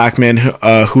gay black man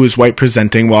who is white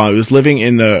presenting, while I was living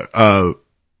in the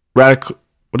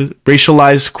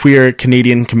racialized queer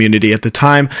Canadian community at the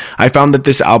time, I found that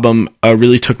this album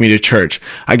really took me to church.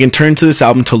 I can turn to this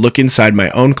album to look inside my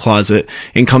own closet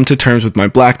and come to terms with my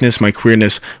blackness, my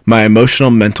queerness, my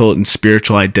emotional, mental, and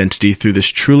spiritual identity through this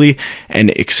truly and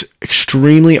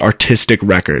extremely artistic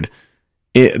record.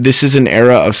 This is an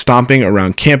era of stomping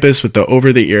around campus with the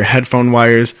over-the-ear headphone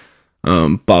wires,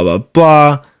 blah, blah,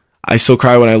 blah. I still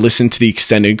cry when I listen to the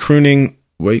extended crooning.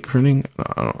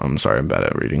 I'm sorry, I'm bad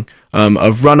at reading.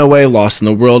 Of Runaway, Lost in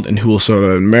the World, and Who Will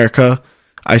Survive America.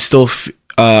 I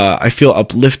feel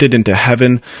uplifted into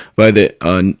heaven by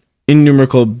the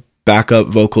innumerable backup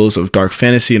vocals of Dark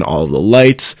Fantasy and All of the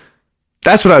Lights.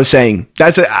 That's what I was saying.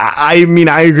 I mean,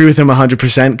 I agree with him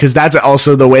 100%, because that's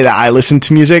also the way that I listen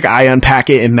to music. I unpack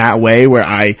it in that way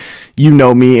where you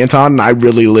know me, Anton, and I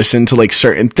really listen to like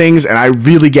certain things, and I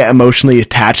really get emotionally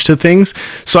attached to things.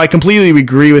 So I completely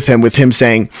agree with him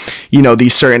saying, you know,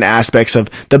 these certain aspects of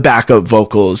the backup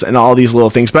vocals and all these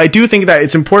little things. But I do think that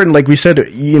it's important, like we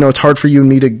said, you know, it's hard for you and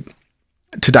me to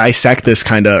dissect this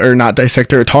kind of, or not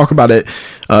dissect it or talk about it,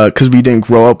 because we didn't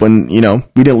grow up when, you know,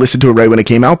 we didn't listen to it right when it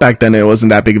came out back then. It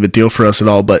wasn't that big of a deal for us at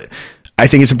all. But I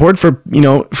think it's important for, you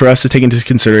know, for us to take into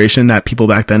consideration that people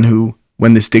back then who,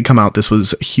 when this did come out, this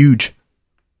was huge.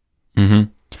 Mm-hmm.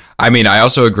 I mean, I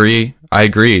also agree. I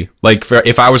agree. Like,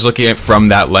 if I was looking at it from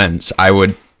that lens, I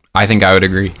think I would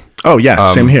agree. Oh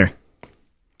yeah, same here.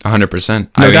 100%.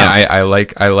 I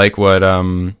like what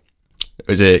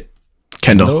is it?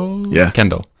 Kendall. Yeah.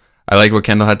 Kendall. I like what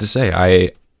Kendall had to say.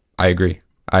 I agree.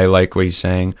 I like what he's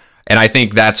saying. And I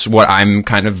think that's what I'm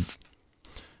kind of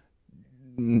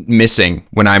missing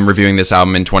when I'm reviewing this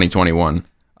album in 2021.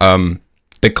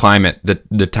 The climate,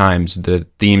 the times, the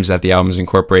themes that the album is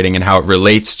incorporating, and how it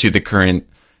relates to the current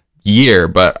year.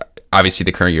 But obviously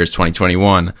the current year is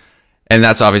 2021. And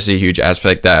that's obviously a huge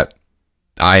aspect that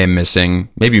I am missing.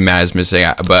 Maybe Matt is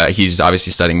missing, but he's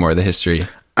obviously studying more of the history.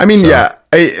 I mean, so. Yeah.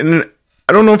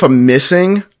 I don't know if I'm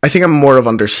missing. I think I'm more of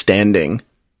understanding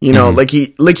You know, like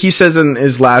he says in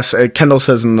his last, Kendall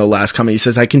says in the last comment, he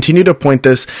says, I continue to point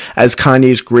this as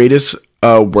Kanye's greatest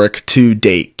work to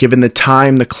date, given the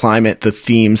time, the climate, the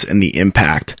themes, and the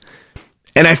impact.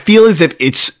 And I feel as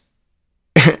if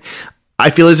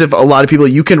I feel as if a lot of people,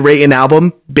 you can rate an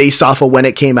album based off of when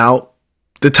it came out,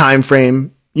 the time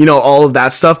frame, you know, all of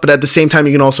that stuff. But at the same time,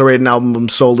 you can also rate an album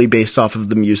solely based off of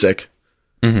the music.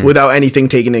 Without anything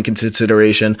taken into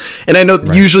consideration. And I know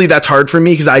usually that's hard for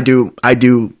me because I do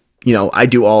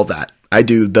all that. I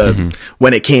do the,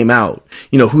 when it came out,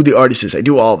 you know, who the artist is. I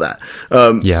do all that.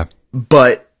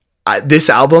 But this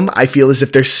album, I feel as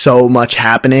if there's so much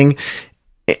happening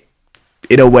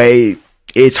in a way,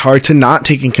 it's hard to not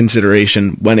take in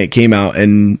consideration when it came out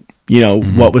and, you know,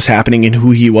 what was happening and who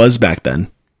he was back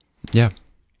then. Yeah.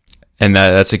 And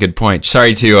that's a good point.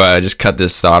 Sorry to just cut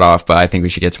this thought off, but I think we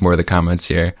should get to more of the comments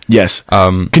here. Yes.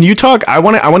 Can you talk? I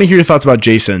want to hear your thoughts about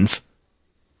Jason's.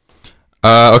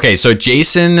 Okay, so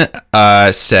Jason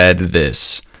said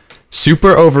this: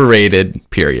 super overrated.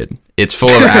 Period. It's full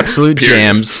of absolute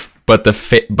jams, but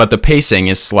the pacing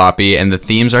is sloppy and the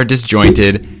themes are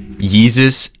disjointed.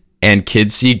 Yeezus and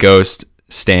Kids See Ghost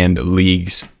stand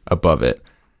leagues above it.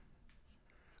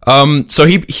 So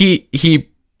he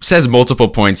says multiple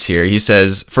points here. He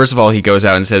says, first of all, he goes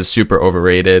out and says super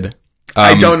overrated.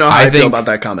 I don't know how I feel about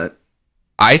that comment.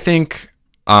 I think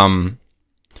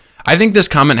this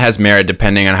comment has merit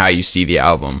depending on how you see the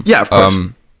album. Yeah, of course.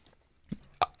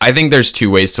 I think there's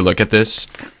two ways to look at this.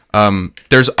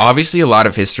 There's obviously a lot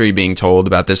of history being told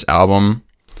about this album.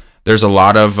 There's a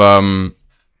lot of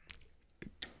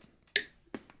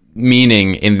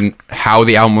meaning in how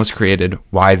the album was created,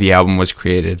 why the album was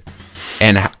created,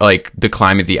 and like the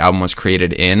climate the album was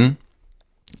created in.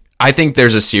 I think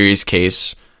there's a serious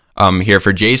case here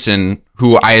for Jason,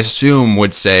 who I assume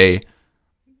would say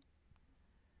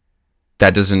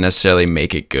that doesn't necessarily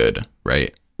make it good,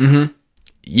 right? Mm-hmm.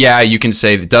 Yeah, you can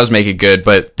say it does make it good,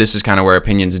 but this is kind of where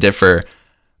opinions differ.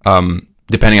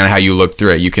 Depending on how you look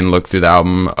through it, you can look through the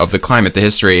album of the climate, the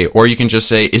history, or you can just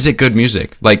say, is it good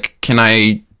music? Like,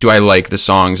 do I like the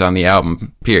songs on the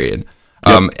album, period?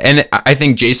 Yep. And I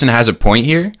think Jason has a point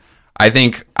here. I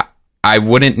think I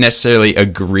wouldn't necessarily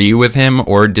agree with him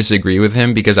or disagree with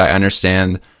him because I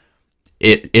understand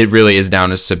it really is down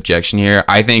to subjection here.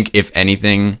 I think if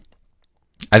anything,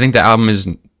 I think the album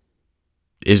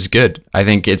is good. I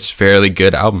think it's fairly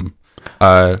good album.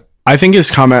 I think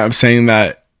his comment of saying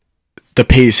that the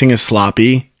pacing is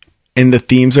sloppy and the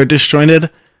themes are disjointed,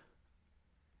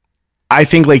 I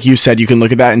think, like you said, you can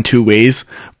look at that in two ways.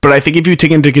 But I think if you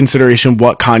take into consideration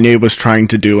what Kanye was trying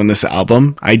to do in this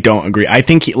album, I don't agree. I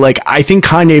think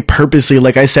Kanye purposely,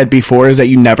 like I said before, is that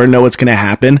you never know what's going to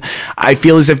happen. I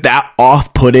feel as if that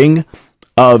off-putting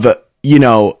of, you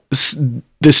know,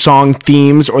 the song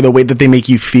themes or the way that they make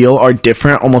you feel are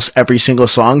different almost every single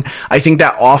song. I think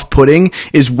that off-putting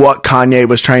is what Kanye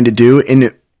was trying to do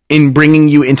in bringing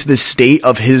you into the state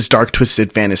of his dark,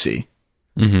 twisted fantasy.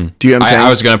 Mm-hmm. Do you know what I'm saying? I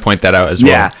was going to point that out as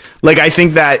well. Yeah. Like, I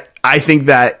think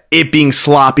that it being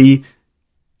sloppy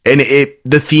and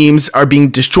the themes are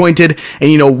being disjointed, and,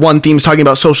 you know, one theme's talking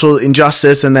about social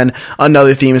injustice and then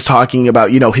another theme is talking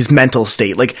about, you know, his mental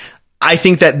state. Like, I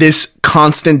think that this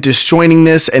constant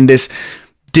disjointingness and this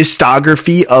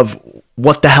discography of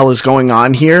what the hell is going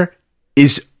on here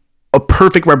is a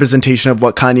perfect representation of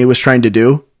what Kanye was trying to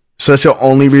do. So that's the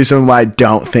only reason why I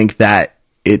don't think that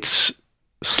it's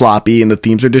sloppy and the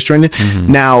themes are disjointed.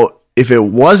 Mm-hmm. Now, if it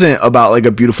wasn't about like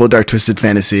a beautiful dark twisted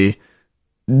fantasy,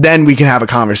 then we can have a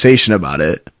conversation about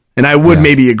it, and I would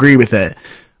maybe agree with it.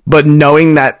 But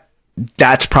knowing that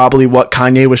that's probably what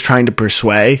Kanye was trying to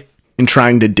persuade and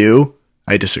trying to do,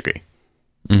 I disagree.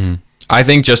 Mm-hmm. I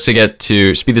think just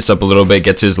to speed this up a little bit,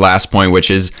 get to his last point, which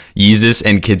is Yeezus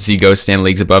and Kids See Ghost stand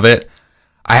leagues above it.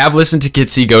 I have listened to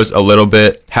Kids See Ghost a little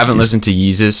bit, haven't listened to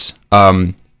Yeezus.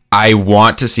 I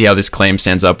want to see how this claim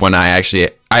stands up when I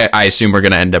assume we're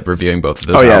going to end up reviewing both of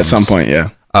those albums. At some point, yeah.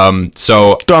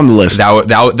 So throw on the list.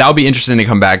 That'll be interesting to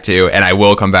come back to, and I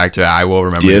will come back to it. I will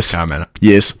remember this comment.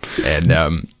 Yes.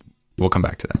 And we'll come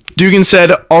back to that. Dugan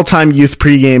said all-time youth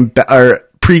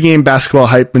pregame basketball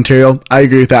hype material. I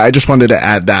agree with that. I just wanted to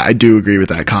add that. I do agree with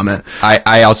that comment.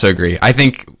 I also agree. I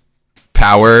think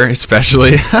Power,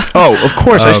 especially. Oh, of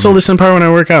course. I still listen to Power when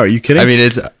I work out. Are you kidding? I mean,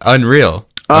 it's unreal.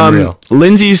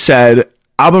 Lindsay said,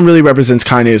 album really represents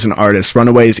Kanye as an artist.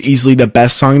 Runaway is easily the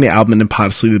best song in the album and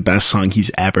possibly the best song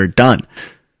he's ever done.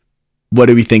 What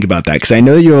do we think about that? Because I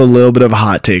know you have a little bit of a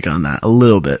hot take on that. A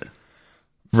little bit.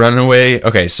 Runaway.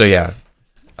 Okay, so yeah.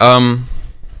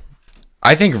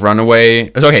 I think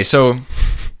Runaway. Okay, so.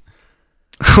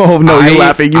 Oh, no, you're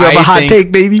laughing. You have a hot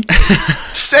take, baby.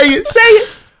 Say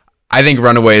it. I think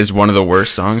Runaway is one of the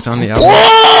worst songs on the album.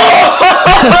 Whoa!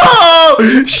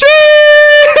 Shit!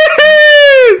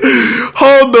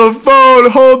 Hold the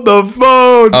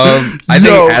phone. I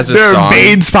think as a there song, are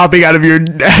veins popping out of your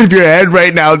head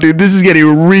right now, dude. This is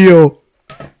getting real.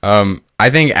 I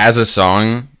think as a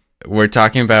song, we're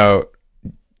talking about.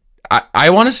 I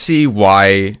want to see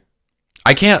why.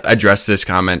 I can't address this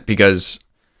comment because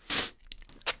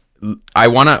I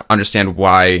want to understand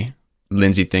why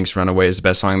Lindsay thinks Runaway is the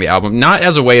best song on the album. Not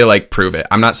as a way to like prove it.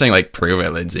 I'm not saying like prove it,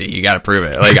 Lindsay. You got to prove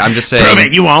it. Like I'm just saying. Prove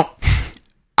it. You won't.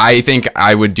 I think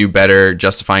I would do better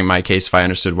justifying my case if I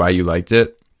understood why you liked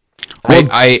it. Well,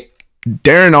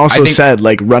 Darren also said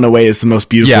like Runaway is the most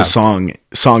beautiful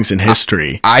songs in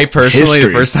history. I personally, the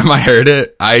first time I heard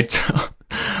it,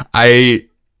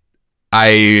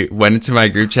 I went into my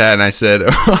group chat and I said,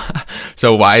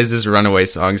 so why is this Runaway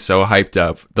song so hyped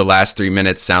up? The last 3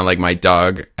 minutes sound like my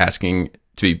dog asking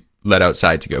to be let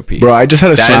outside to go pee. Bro, I just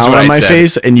had a smile on my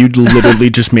face and you literally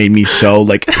just made me so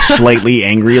like slightly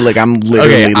angry. Like I'm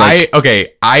literally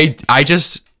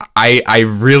I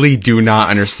really do not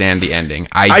understand the ending.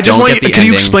 Can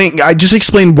you explain? I just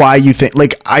explain why you think.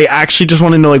 Like, I actually just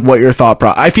want to know like what your thought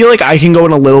process. I feel like I can go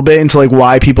in a little bit into like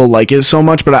why people like it so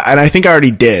much, but I think I already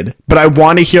did. But I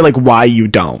want to hear like why you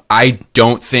don't. I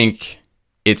don't think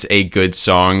it's a good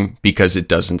song because it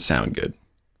doesn't sound good,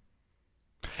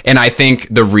 and I think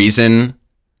the reason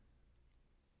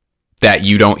that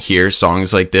you don't hear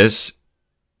songs like this,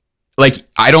 like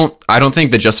I don't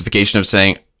think the justification of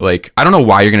saying. Like, I don't know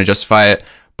why you're going to justify it,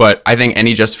 but I think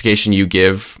any justification you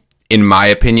give, in my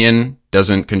opinion,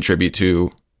 doesn't contribute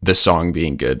to the song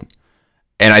being good.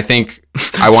 And I think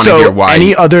I want to hear why.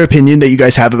 Any other opinion that you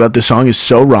guys have about this song is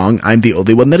so wrong. I'm the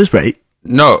only one that is right.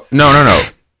 No.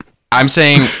 I'm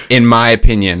saying, in my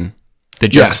opinion, the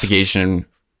justification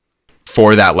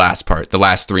for that last part, the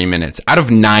last 3 minutes, out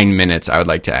of 9 minutes, I would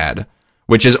like to add,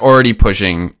 which is already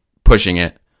pushing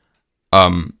it.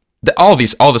 All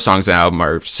the songs in the album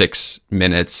are 6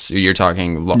 minutes. You're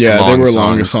talking long they were songs.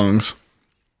 longer songs.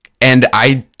 And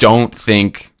I don't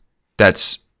think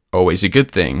that's always a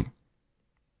good thing.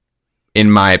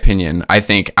 In my opinion, I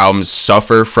think albums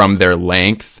suffer from their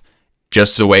length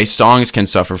just the way songs can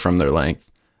suffer from their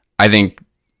length.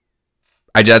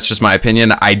 That's just my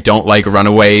opinion. I don't like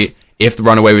Runaway. If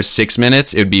Runaway was 6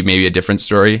 minutes, it would be maybe a different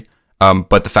story.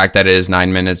 But the fact that it is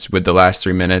 9 minutes with the last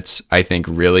 3 minutes, I think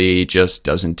really just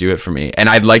doesn't do it for me. And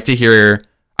I'd love to hear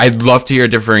a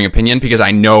differing opinion because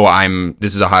I know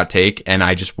this is a hot take and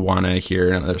I just want to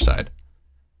hear another side.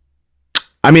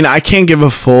 I mean, I can't give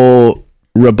a full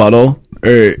rebuttal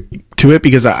to it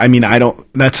because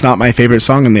that's not my favorite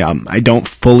song on the album. I don't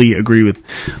fully agree with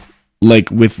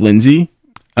Lindsay.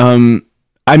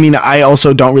 I mean, I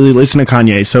also don't really listen to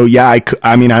Kanye, so yeah,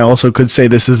 I also could say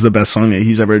this is the best song that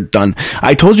he's ever done.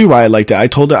 I told you why I liked it.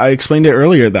 I explained it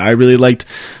earlier that I really liked.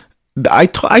 I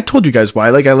told you guys why.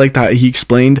 I liked that he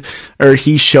explained or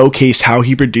he showcased how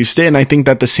he produced it, and I think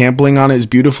that the sampling on it is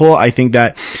beautiful. I think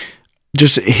that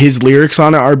just his lyrics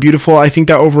on it are beautiful. I think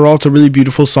that overall it's a really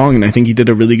beautiful song, and I think he did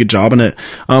a really good job on it.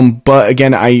 But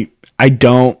again, I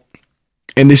don't.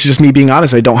 And this is just me being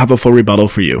honest. I don't have a full rebuttal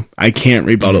for you. I can't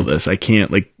rebuttal this. I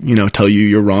can't tell you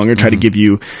you're wrong or try to give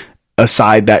you a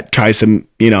side that tries to,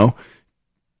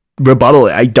 rebuttal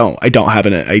it. I don't have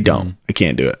it. I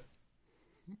can't do it.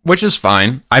 Which is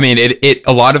fine. I mean,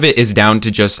 a lot of it is down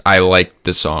to just, I like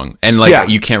the song and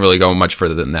you can't really go much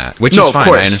further than that, which is fine.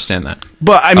 I understand that.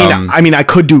 But I mean, I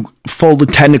could do full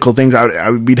technical things.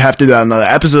 We'd have to do that in another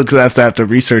episode because I have to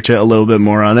research it a little bit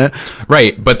more on it.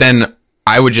 Right. But then,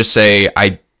 I would just say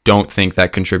I don't think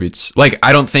that contributes. Like,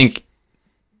 I don't think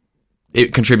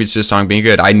it contributes to the song being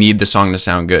good. I need the song to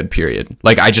sound good, period.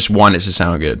 Like, I just want it to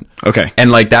sound good. Okay.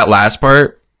 And, like, that last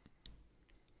part,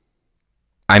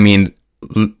 I mean,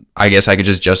 I guess I could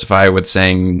just justify it with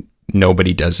saying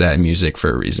nobody does that in music for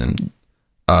a reason.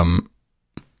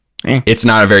 It's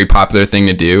not a very popular thing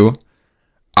to do.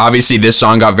 Obviously, this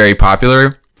song got very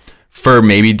popular for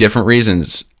maybe different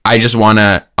reasons. I just want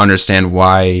to understand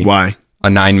why a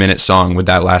 9-minute song with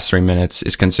that last 3 minutes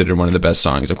is considered one of the best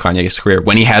songs of Kanye's career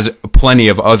when he has plenty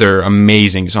of other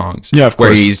amazing songs. Yeah, of course.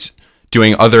 Where he's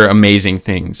doing other amazing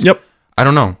things. Yep. I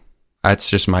don't know. That's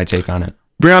just my take on it.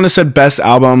 Brianna said best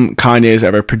album Kanye has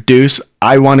ever produced.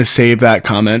 I want to save that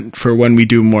comment for when we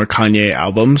do more Kanye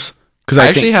albums. Because I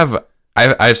have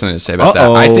something to say about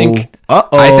that. I think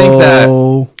that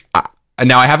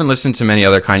now I haven't listened to many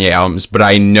other Kanye albums, but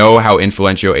I know how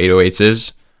influential 808s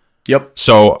is. Yep.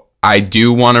 So I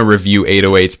do want to review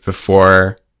 808s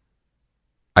before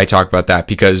I talk about that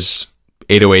because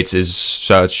 808s is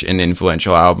such an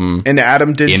influential album. And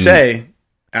Adam did say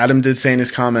Adam did say in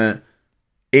his comment,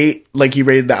 8, like he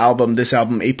rated this album,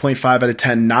 8.5 out of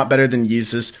 10, not better than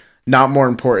Yeezus, not more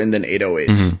important than 808s.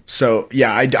 Mm-hmm. So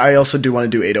yeah, I also do want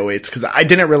to do 808s because I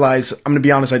didn't realize, I'm going to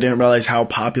be honest, I didn't realize how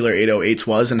popular 808s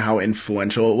was and how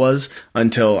influential it was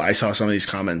until I saw some of these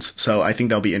comments. So I think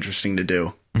that'll be interesting to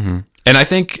do. Mm-hmm. And I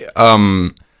think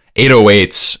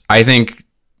 808s, I think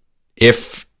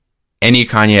if any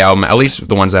Kanye album, at least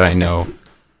the ones that I know,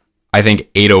 I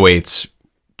think 808s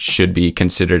should be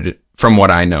considered, from what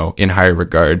I know, in higher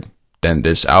regard than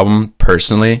this album,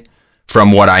 personally,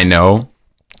 from what I know,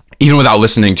 even without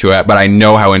listening to it, but I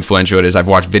know how influential it is. I've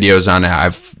watched videos on it.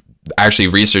 I've actually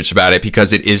researched about it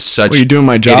because it is such... Are you doing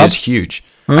my job? It is huge.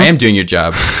 Huh? I am doing your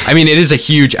job. I mean, it is a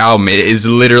huge album. It is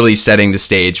literally setting the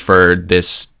stage for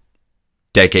this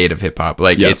decade of hip-hop.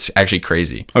 Like, it's actually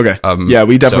crazy. Okay. Yeah,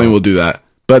 we definitely will do that.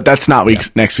 But that's not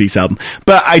next week's album.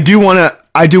 But I do want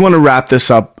to wrap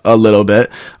this up a little bit.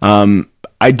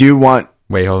 I do want...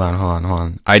 Wait, hold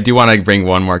on. I do want to bring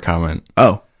one more comment.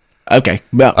 Oh, okay.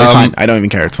 Well, it's fine. I don't even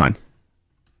care. It's fine.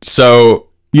 So,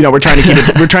 we're trying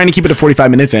to keep it to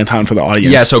 45 minutes, Anton, for the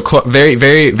audience. Yeah. So very,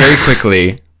 very, very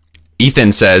quickly,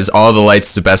 Ethan says "All of the Lights"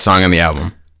 is the best song on the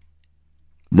album.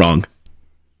 Wrong.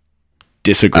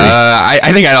 Disagree.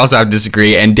 I think I'd also have to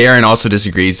disagree, and Darren also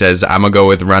disagrees. Says I'm gonna go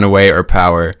with "Runaway" or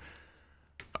 "Power,"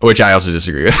 which I also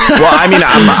disagree with. Well,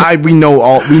 I mean, we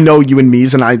know you and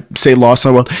me's, and I say "Lost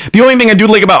in the World." The only thing I do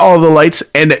like about "All of the Lights,"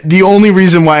 and the only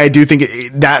reason why I do think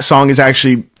that song is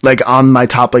actually like on my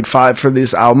top 5 for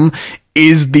this album,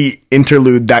 is the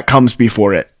interlude that comes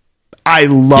before it. I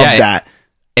love that.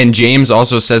 And James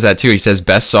also says that too. He says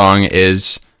best song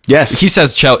is... Yes. He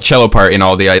says cello part in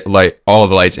All of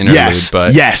the Lights interlude. Yes.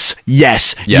 But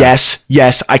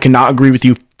Yes. I cannot agree with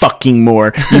you fucking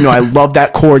more. I love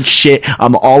that chord shit.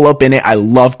 I'm all up in it. I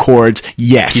love chords.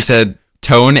 Yes. He said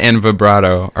tone and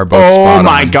vibrato are both spot on. Oh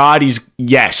my God.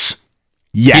 Yes.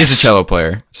 He's a cello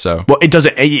player, so. Well, it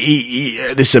doesn't.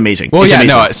 This is amazing. Well, it's yeah,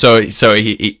 amazing. No. So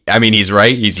he. I mean, he's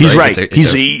right. He's right.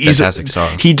 It's a fantastic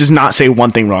song. He does not say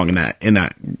one thing wrong in that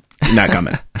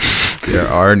comment. There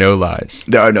are no lies.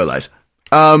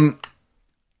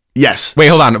 Yes. Wait,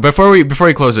 hold on. Before we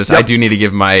close this, I do need to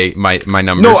give my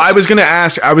numbers. No, I was gonna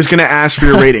ask for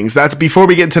your ratings. That's before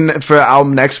we get to for the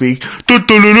album next week.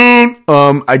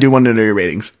 I do want to know your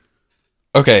ratings.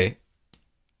 Okay,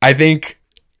 I think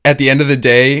at the end of the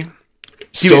day,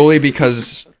 solely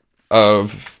because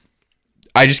of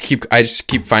I just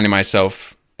keep finding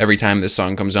myself every time this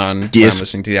song comes on when I'm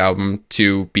listening to the album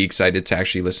to be excited to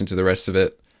actually listen to the rest of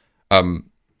it.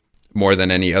 More than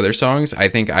any other songs, I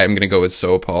think I'm gonna go with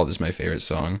 "So Appalled" as my favorite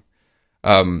song.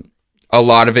 A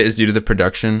lot of it is due to the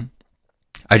production.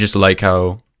 I just like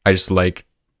it. I just like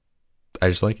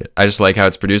how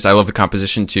it's produced. I love the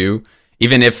composition too.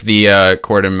 Even if the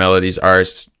chord and melodies are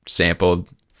sampled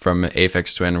from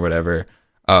Aphex Twin or whatever,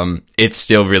 it's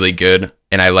still really good.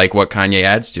 And I like what Kanye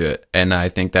adds to it. And I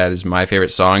think that is my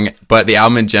favorite song. But the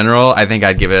album in general, I think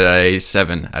I'd give it a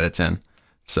 7 out of 10.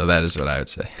 So that is what I would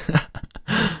say.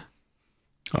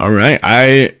 All right.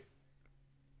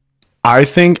 I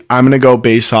think I'm going to go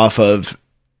based off of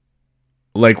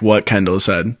like what Kendall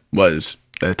said was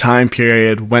the time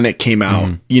period when it came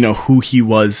out, who he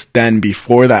was then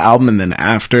before the album and then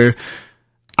after.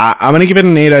 I'm going to give it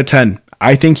an 8 out of 10.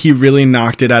 I think he really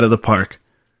knocked it out of the park.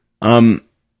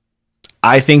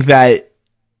 I think that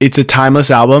it's a timeless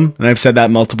album, and I've said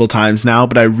that multiple times now,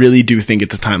 but I really do think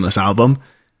it's a timeless album.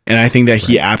 And I think that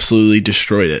he absolutely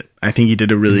destroyed it. I think he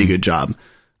did a really good job.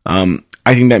 I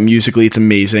think that musically it's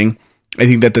amazing. I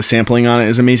think that the sampling on it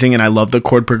is amazing, and I love the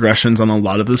chord progressions on a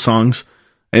lot of the songs.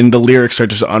 And the lyrics are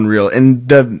just unreal. And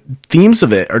the themes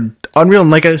of it are unreal.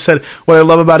 And like I said, what I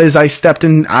love about it is I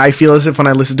feel as if when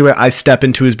I listen to it, I step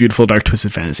into his beautiful, dark,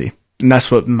 twisted fantasy. And that's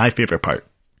what my favorite part.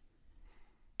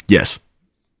 Yes.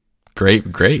 Great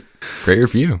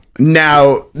review.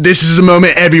 Now, this is a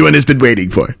moment everyone has been waiting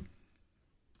for.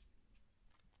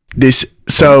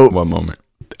 What moment?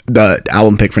 The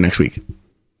album pick for next week.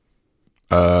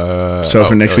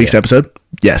 For next week's episode?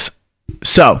 Yes.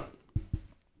 So,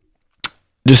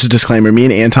 just a disclaimer, me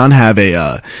and Anton have we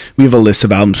have a list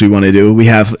of albums we want to do. We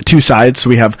have 2 sides. So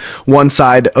we have one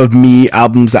side of me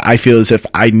albums that I feel as if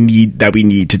we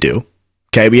need to do.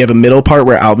 Okay. We have a middle part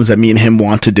where albums that me and him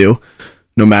want to do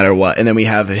no matter what. And then we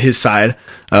have his side,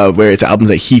 where it's albums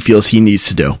that he feels he needs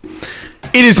to do.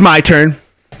 It is my turn.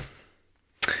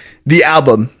 The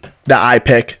album that I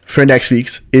pick for next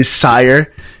week's is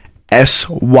Syre,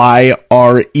 Syre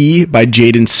by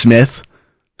Jaden Smith.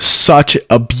 Such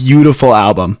a beautiful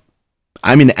album.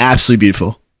 I mean, absolutely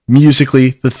beautiful.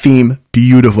 Musically, the theme,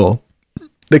 beautiful.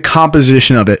 The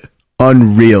composition of it,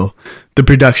 unreal. The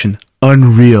production,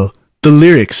 unreal. The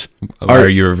lyrics. Are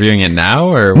you reviewing it now,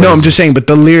 or no? I'm just saying, but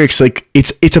the lyrics, like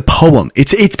it's a poem.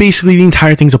 It's basically the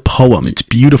entire thing's a poem. It's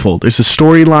beautiful. There's a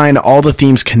storyline. All the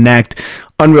themes connect.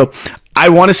 Unreal. I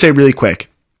want to say really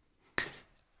quick.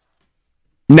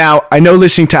 Now I know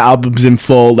listening to albums in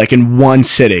full, like in one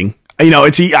sitting,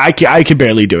 I can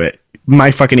barely do it.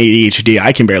 My fucking ADHD,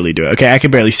 I can barely do it. Okay, I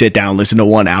can barely sit down and listen to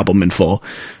one album in full.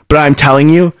 But I'm telling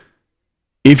you,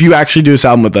 if you actually do this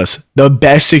album with us, the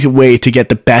best way to get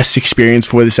the best experience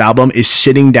for this album is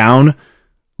sitting down,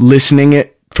 listening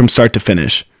it from start to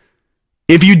finish.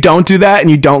 If you don't do that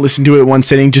and you don't listen to it in one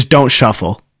sitting, just don't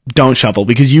shuffle. Don't shuffle,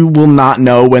 because you will not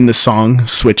know when the song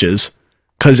switches.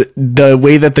 Because the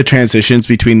way that the transitions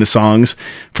between the songs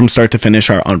from start to finish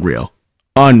are unreal.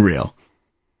 Unreal.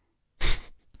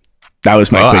 That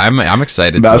was my I'm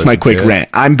excited. That was my quick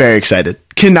rant. I'm very excited.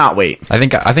 Cannot wait. I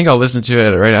think I'll listen to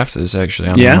it right after this. Actually,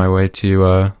 I'm on my way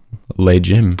to lay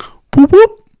gym. Whoop,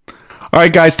 whoop. All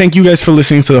right, guys. Thank you guys for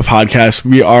listening to the podcast.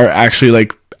 We are actually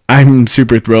I'm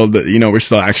super thrilled that we're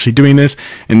still actually doing this,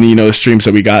 and the streams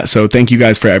that we got. So thank you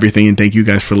guys for everything, and thank you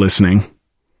guys for listening.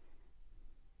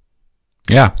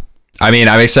 Yeah, I mean,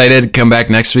 I'm excited to come back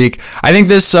next week. I think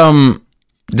this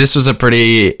was a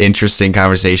pretty interesting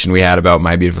conversation we had about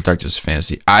My Beautiful Dark Twisted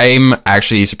Fantasy. I'm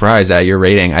actually surprised at your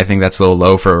rating. I think that's a little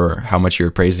low for how much you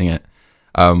were praising it.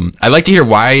 I'd like to hear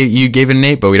why you gave it an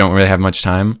 8, but we don't really have much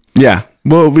time. Yeah,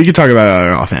 well, we could talk about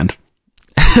it offhand.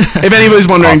 If anybody's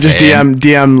wondering, just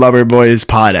DM Loverboys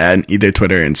Pod at either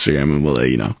Twitter or Instagram, and we'll let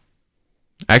you know.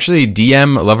 Actually,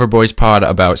 DM Loverboys Pod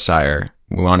about Sire.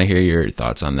 We want to hear your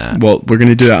thoughts on that. Well, we're going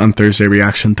to do that on Thursday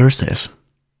Reaction Thursdays.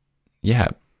 Yeah,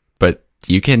 but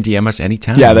you can DM us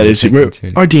anytime. Yeah, that is. Our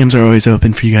DMs are always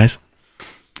open for you guys.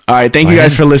 All right, thank you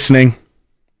guys for listening.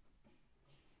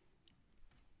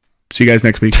 See you guys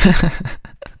next week.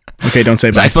 Okay, don't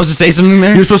say bye. Was I supposed to say something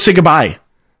there? You're supposed to say goodbye.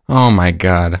 Oh my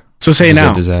god. So say it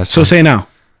now. So say it now.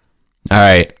 All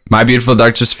right, My Beautiful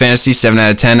Dark Twisted Fantasy, 7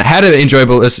 out of 10. Had an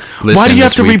enjoyable listen. Why do you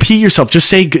have to repeat yourself? Just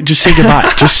say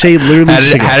goodbye. Just say literally.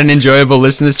 Had an enjoyable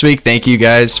listen this week. Thank you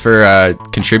guys for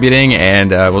contributing, and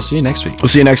we'll see you next week. We'll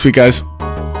see you next week, guys.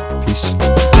 Peace.